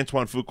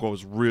Antoine Fuqua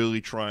was really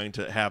trying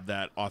to have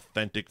that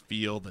authentic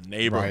feel, the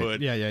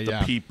neighborhood,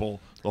 the people,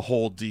 the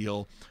whole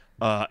deal.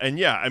 And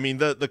yeah, I mean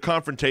the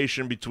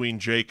confrontation between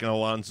Jake and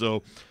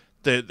Alonzo,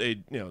 they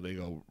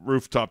go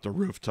rooftop to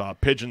rooftop,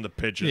 pigeon to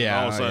pigeon.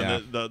 Yeah, all of a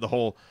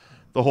sudden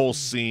the whole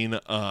scene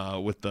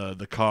with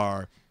the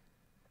car.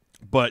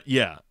 But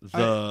yeah,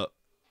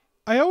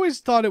 I always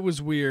thought it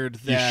was weird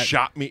that you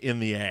shot me in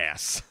the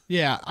ass.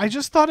 Yeah, I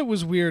just thought it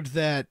was weird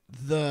that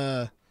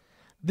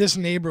this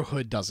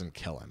neighborhood doesn't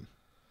kill him.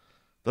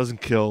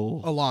 Doesn't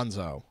kill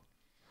Alonzo.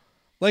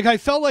 Like, I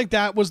felt like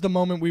that was the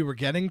moment we were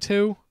getting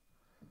to.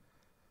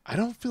 I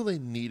don't feel they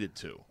needed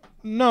to.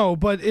 No,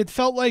 but it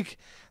felt like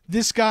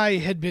this guy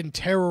had been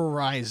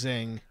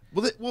terrorizing.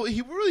 Well,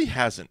 he really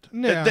hasn't.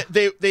 Yeah.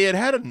 They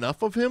had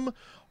enough of him,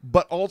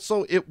 but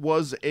also it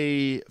was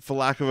for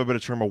lack of a better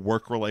term, a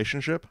work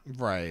relationship.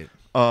 Right.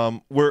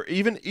 Where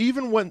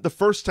even when the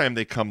first time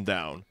they come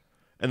down,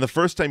 and the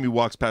first time he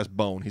walks past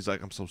Bone, he's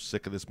like, "I'm so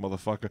sick of this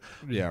motherfucker."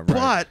 Yeah, right.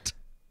 But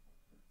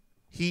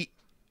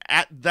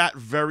at that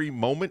very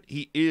moment,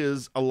 he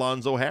is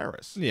Alonzo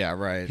Harris. Yeah,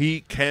 right.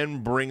 He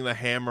can bring the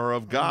hammer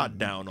of God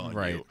down on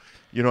right. you.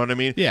 You know what I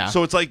mean? Yeah.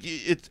 So it's like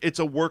it's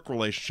a work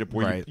relationship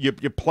where you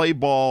play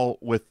ball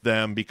with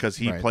them because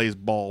he plays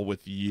ball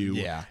with you.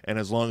 Yeah. And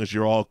as long as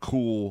you're all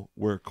cool,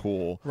 we're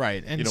cool.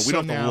 Right. And we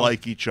don't have to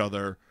like each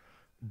other.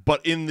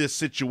 But in this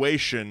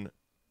situation,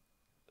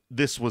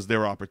 this was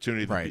their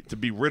opportunity to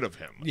be rid of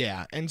him.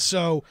 Yeah. And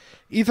so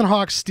Ethan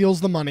Hawke steals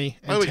the money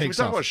and By the way, takes can we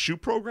talk off. about a shoe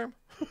program?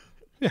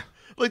 Yeah.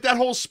 Like that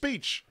whole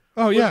speech.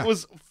 Oh, yeah.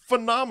 Was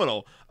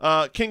phenomenal.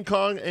 King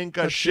Kong ain't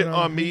got shit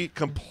on me.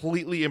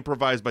 Completely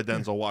improvised by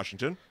Denzel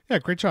Washington. Yeah,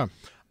 great job.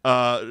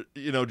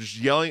 Just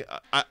yelling.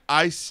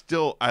 I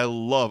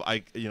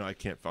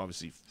can't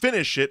obviously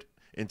finish it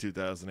in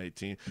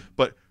 2018,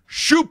 but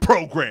shoe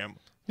program.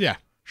 Yeah.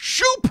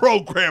 Shoe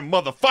program,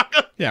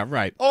 motherfucker. Yeah,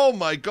 right. Oh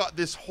my God,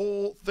 this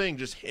whole thing,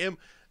 just him.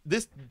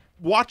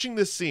 Watching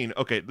this scene.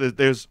 Okay,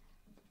 there's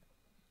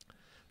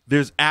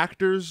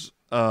actors,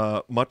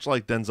 much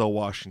like Denzel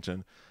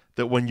Washington,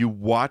 that when you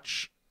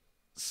watch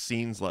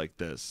scenes like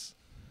this,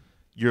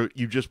 you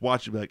just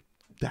watch it and be like,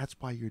 that's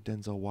why you're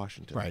Denzel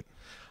Washington. Right.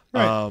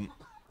 Right.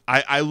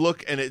 I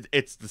look and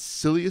it's the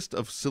silliest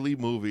of silly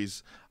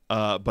movies,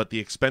 but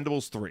The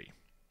Expendables 3.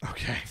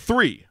 Okay.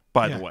 3,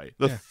 by the way.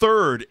 The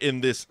third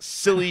in this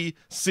silly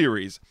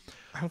series.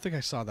 I don't think I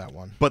saw that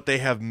one. But they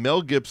have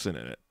Mel Gibson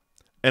in it.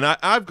 And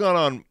I've gone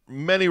on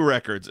many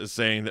records as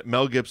saying that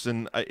Mel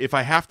Gibson, if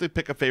I have to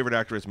pick a favorite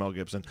actor, it's Mel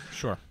Gibson.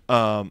 Sure.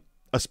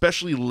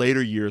 Especially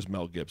later years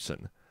Mel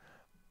Gibson.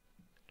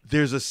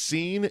 There's a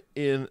scene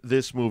in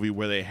this movie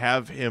where they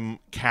have him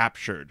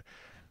captured,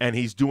 and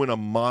he's doing a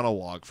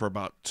monologue for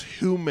about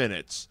 2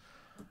 minutes.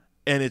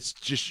 and it's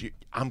just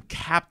I'm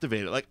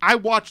captivated. Like I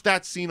watched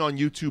that scene on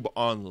YouTube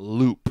on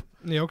loop.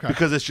 Yeah, okay.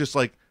 Because it's just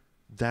like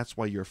that's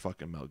why you're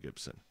fucking Mel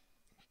Gibson.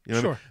 You know what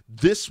I Sure. mean?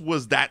 This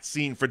was that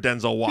scene for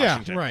Denzel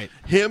Washington. Yeah, right.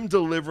 Him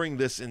delivering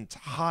this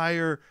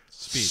entire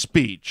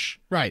speech.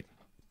 Right.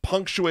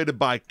 Punctuated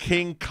by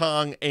King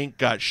Kong Ain't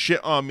Got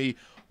Shit on Me,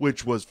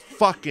 which was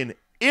fucking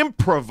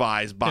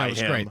improvised by it was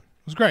him. great. It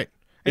was great.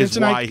 And Is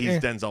why he's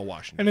Denzel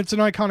Washington. And it's an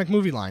iconic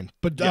movie line.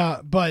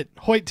 But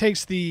Hoyt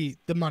takes the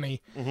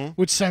money,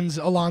 which sends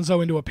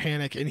Alonzo into a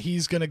panic, and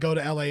he's going to go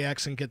to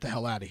LAX and get the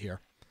hell out of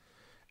here.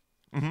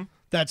 Mm-hmm.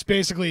 That's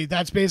basically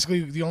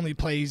the only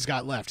play he's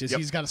got left is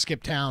he's got to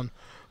skip town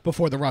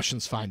before the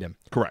Russians find him.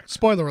 Correct.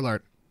 Spoiler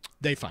alert,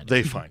 they find him.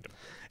 They find him.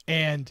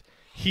 And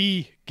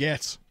he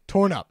gets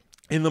torn up.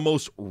 In the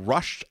most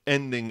rushed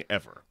ending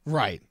ever.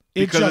 Right.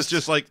 Because it's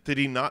just like, did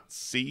he not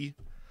see?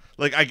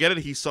 Like, I get it,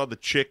 he saw the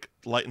chick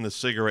lighting the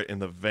cigarette in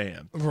the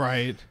van.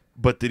 Right.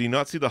 But did he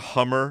not see the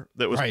Hummer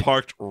that was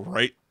parked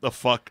right the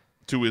fuck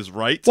to his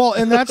right? Well,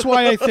 and that's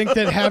why I think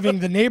that having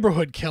the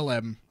neighborhood kill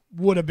him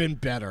would have been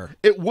better.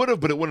 It would have,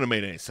 but it wouldn't have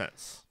made any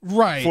sense.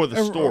 Right. For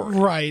the story.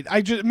 Right.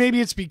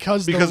 Maybe it's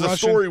because the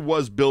story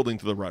was building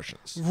to the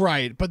Russians.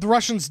 Right. But the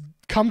Russians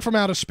come from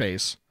outer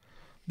space.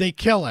 They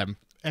kill him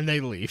and they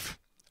leave.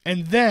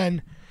 And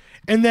then,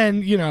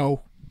 you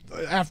know,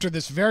 after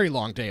this very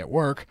long day at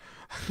work,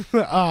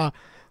 this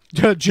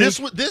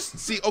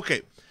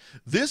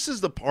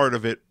is the part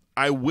of it.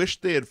 I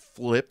wish they had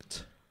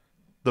flipped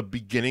the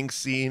beginning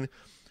scene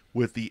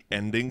with the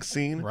ending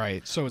scene.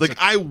 Right. So it's like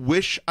I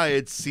wish I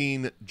had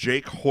seen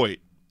Jake Hoyt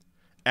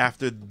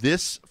after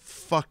this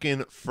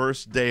fucking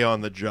first day on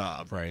the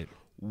job. Right.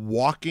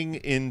 Walking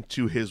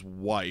into his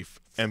wife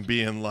and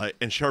being like,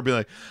 and she'll be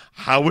like,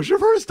 "How was your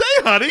first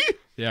day, honey?"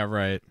 Yeah,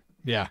 right.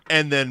 Yeah.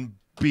 And then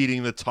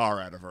beating the tar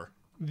out of her.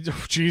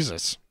 Oh,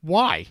 Jesus.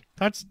 Why?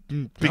 That's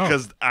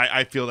because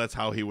I feel that's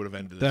how he would have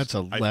ended this.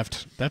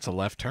 That's a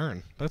left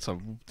turn.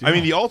 I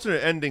mean, the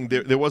alternate ending,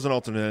 there was an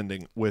alternate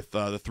ending with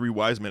the three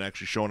wise men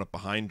actually showing up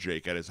behind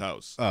Jake at his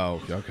house.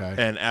 Oh, okay.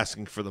 And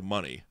asking for the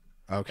money.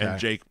 Okay. And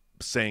Jake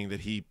saying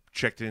that he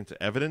checked it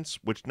into evidence,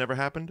 which never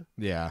happened.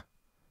 Yeah.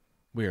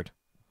 Weird.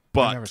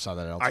 But I never saw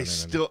that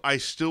alternate I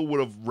still would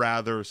have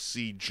rather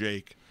see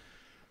Jake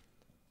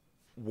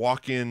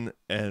walk in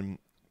and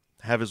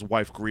have his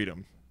wife greet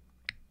him.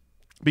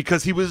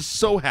 Because he was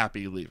so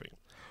happy leaving.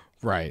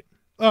 Right.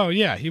 Oh,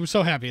 yeah. He was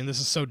so happy, and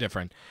this is so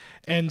different.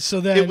 And so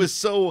then... It was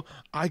so,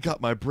 I got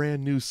my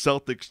brand new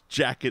Celtics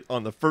jacket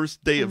on the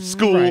first day of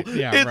school. Right.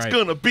 Yeah, it's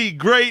going to be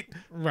great.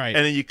 Right.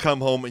 And then you come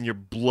home and you're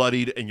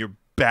bloodied and you're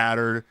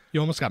battered.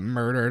 You almost got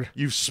murdered.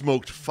 You've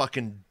smoked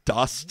fucking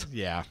dust.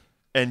 Yeah.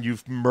 And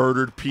you've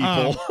murdered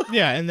people.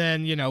 Yeah, and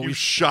then, you know... we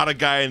shot a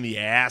guy in the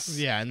ass.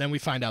 Yeah, and then we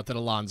find out that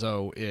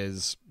Alonzo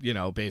is, you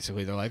know,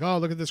 basically they're like, oh,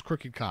 look at this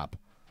crooked cop.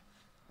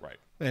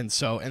 And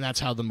that's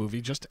how the movie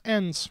just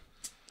ends.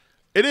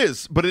 It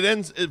is, but it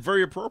ends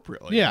very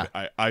appropriately. Yeah,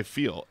 I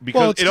feel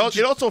because it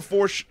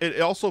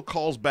also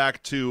calls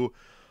back to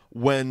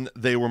when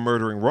they were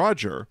murdering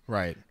Roger,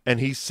 right?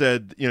 And he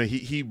said, you know,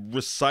 he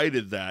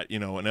recited that, you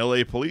know, an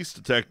L.A. police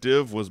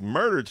detective was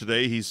murdered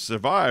today. He's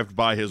survived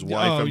by his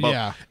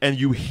wife. And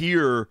you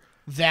hear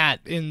that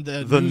in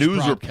the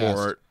news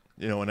report.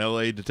 You know, an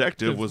L.A.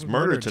 detective was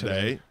murdered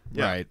today.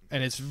 Yeah. Right,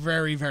 and it's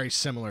very, very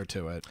similar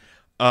to it.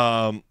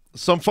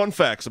 Some fun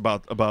facts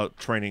about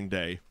Training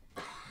Day.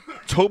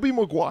 Tobey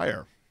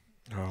Maguire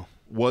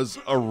was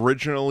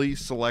originally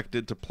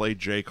selected to play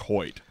Jake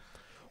Hoyt.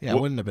 Yeah,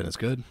 it wouldn't have been as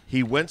good.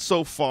 He went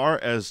so far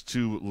as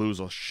to lose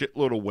a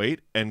shitload of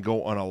weight and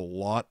go on a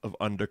lot of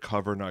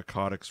undercover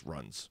narcotics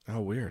runs.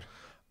 Oh, weird.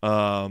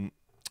 Let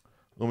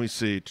me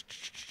see.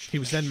 He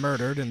was then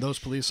murdered, and those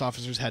police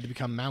officers had to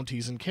become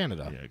Mounties in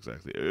Canada. Yeah,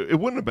 exactly. It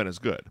wouldn't have been as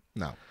good.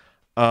 No.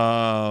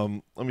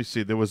 Let me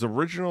see. There was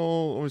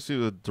original. Let me see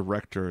the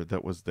director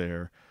that was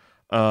there.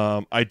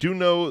 I do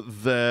know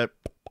that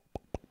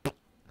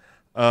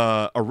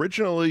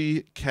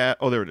originally,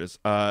 there it is.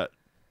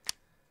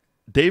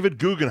 David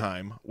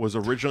Guggenheim was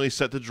originally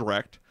set to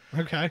direct.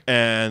 Okay.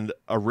 And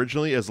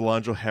originally, as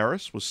Alonzo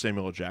Harris was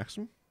Samuel L.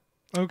 Jackson.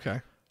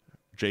 Okay.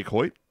 Jake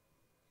Hoyt,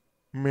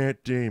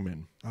 Matt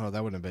Damon. Oh,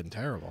 that would have been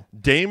terrible.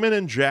 Damon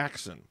and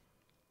Jackson.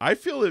 I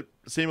feel that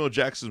Samuel L.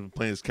 Jackson has been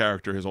playing this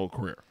character his whole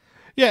career.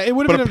 Yeah, it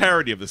would have been a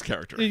parody of this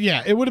character.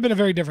 Yeah, it would have been a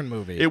very different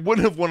movie. It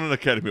wouldn't have won an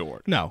Academy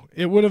Award. No,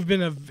 it would have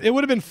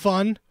been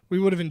fun. We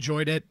would have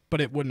enjoyed it, but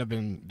it wouldn't have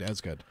been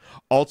as good.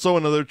 Also,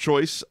 another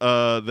choice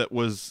that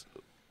was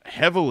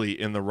heavily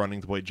in the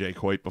running to play Jake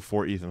Hoyt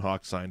before Ethan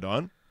Hawke signed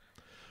on,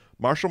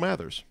 Marshall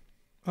Mathers.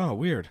 Oh,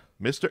 weird.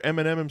 Mr.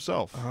 Eminem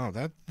himself. Oh,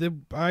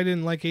 I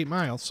didn't like 8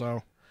 Mile,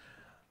 so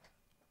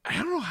I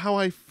don't know how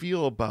I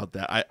feel about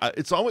that.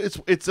 It's a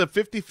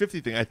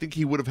 50-50 thing. I think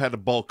he would have had to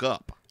bulk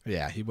up.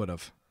 Yeah, he would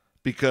have.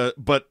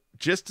 But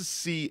just to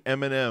see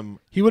Eminem,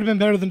 he would have been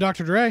better than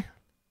Dr. Dre.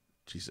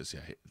 Jesus,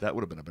 yeah, that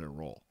would have been a better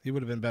role. He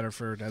would have been better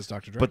as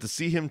Dr. Dre. But to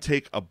see him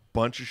take a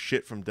bunch of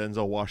shit from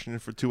Denzel Washington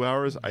for 2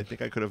 hours, I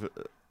think I could have.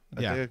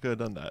 I think I could have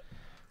done that.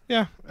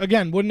 Yeah.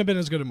 Again, wouldn't have been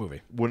as good a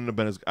movie. Wouldn't have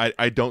been as.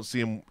 I don't see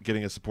him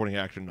getting a supporting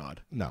actor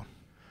nod. No.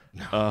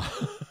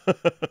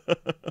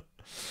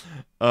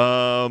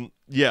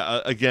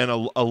 Yeah. Again,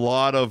 a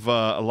lot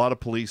of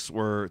police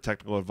were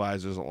technical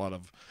advisors. A lot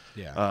of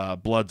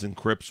Bloods and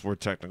Crips were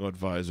technical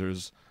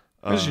advisors.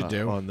 As you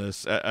do on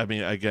this. I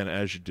mean, again,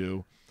 as you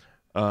do.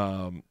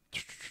 Let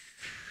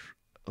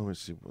me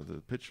see what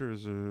the picture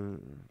is.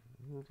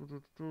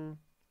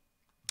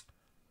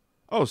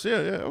 Oh, so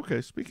yeah.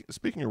 Okay.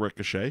 Speaking of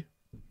Ricochet,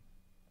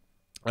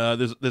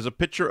 there's a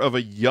picture of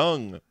a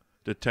young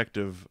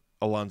detective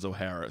Alonzo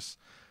Harris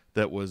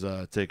that was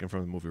taken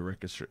from the movie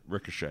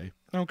Ricochet.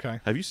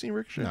 Okay. Have you seen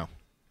Ricochet? No.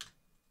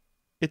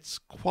 It's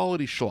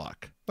quality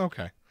schlock.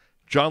 Okay.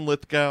 John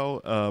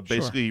Lithgow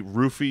basically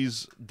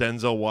roofies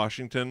Denzel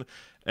Washington,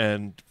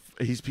 and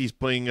he's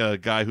playing a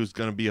guy who's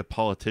going to be a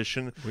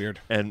politician.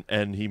 Weird.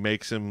 And he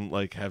makes him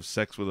like have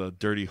sex with a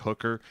dirty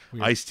hooker.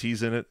 Weird.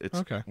 Ice-T's in it.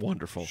 It's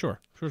wonderful. Sure.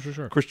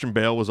 Christian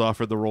Bale was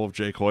offered the role of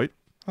Jake Hoyt.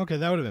 Okay,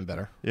 that would have been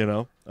better. You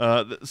know,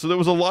 so there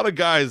was a lot of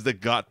guys that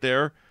got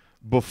there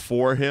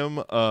before him.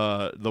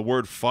 The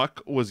word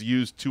 "fuck" was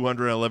used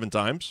 211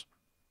 times.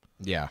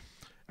 Yeah.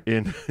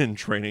 In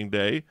Training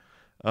Day.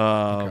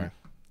 Okay.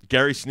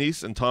 Gary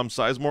Sinise and Tom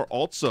Sizemore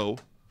also,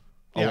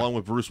 along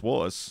with Bruce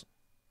Willis,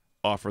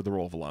 offered the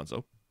role of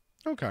Alonzo.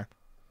 Okay.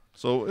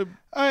 So,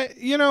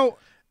 you know,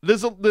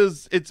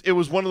 it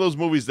was one of those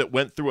movies that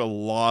went through a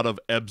lot of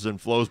ebbs and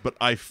flows, but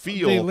I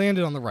feel they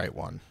landed on the right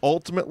one.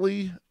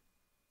 Ultimately,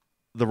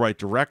 the right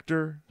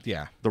director,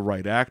 the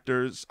right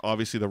actors,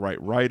 obviously the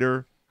right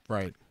writer,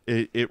 right.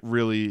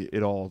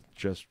 It all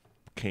just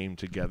came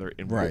together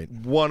in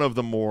one of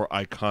the more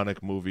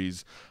iconic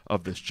movies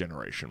of this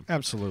generation.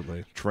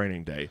 Absolutely.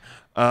 Training Day.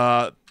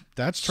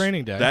 That's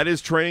Training Day. That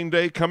is Training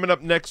Day. Coming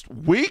up next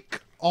week.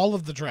 All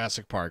of the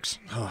Jurassic Parks.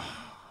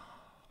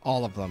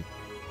 All of them.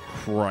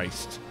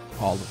 Christ.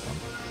 All of them.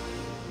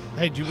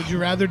 Hey, would you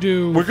rather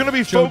do we're gonna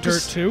be Joe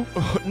Dirt 2?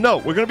 No,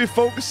 we're going to be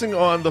focusing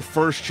on the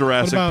first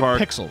Jurassic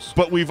Park. Pixels?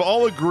 But we've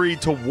all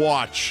agreed to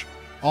watch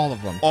all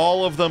of them.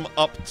 All of them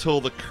up till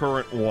the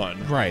current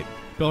one. Right.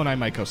 Bill and I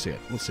might go see it.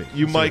 We'll see.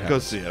 You might go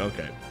see it.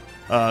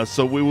 Okay.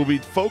 So we will be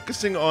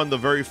focusing on the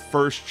very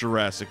first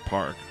Jurassic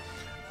Park,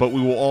 but we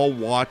will all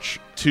watch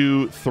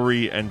 2,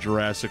 3, and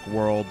Jurassic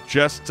World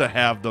just to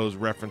have those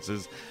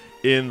references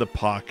in the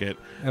pocket.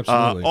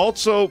 Absolutely.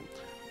 Also,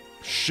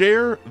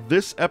 share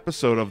this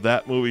episode of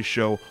That Movie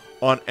Show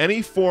on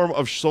any form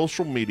of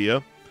social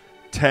media.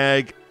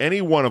 Tag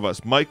any one of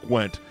us, Mike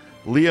Wendt,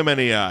 Liam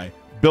NEI,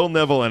 Bill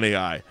Neville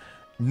NEI,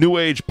 New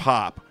Age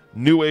Pop,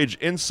 New Age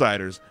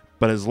Insiders.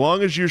 But as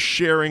long as you're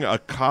sharing a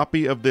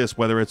copy of this,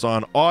 whether it's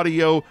on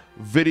audio,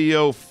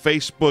 video,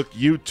 Facebook,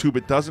 YouTube,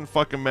 it doesn't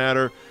fucking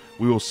matter.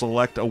 We will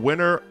select a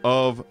winner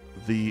of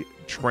the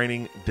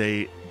Training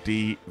Day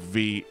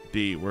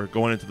DVD. We're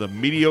going into the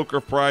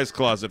mediocre prize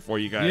closet for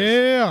you guys.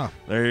 Yeah.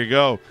 There you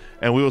go.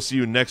 And we will see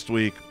you next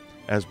week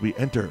as we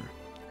enter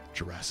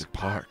Jurassic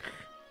Park.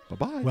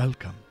 Bye-bye.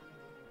 Welcome.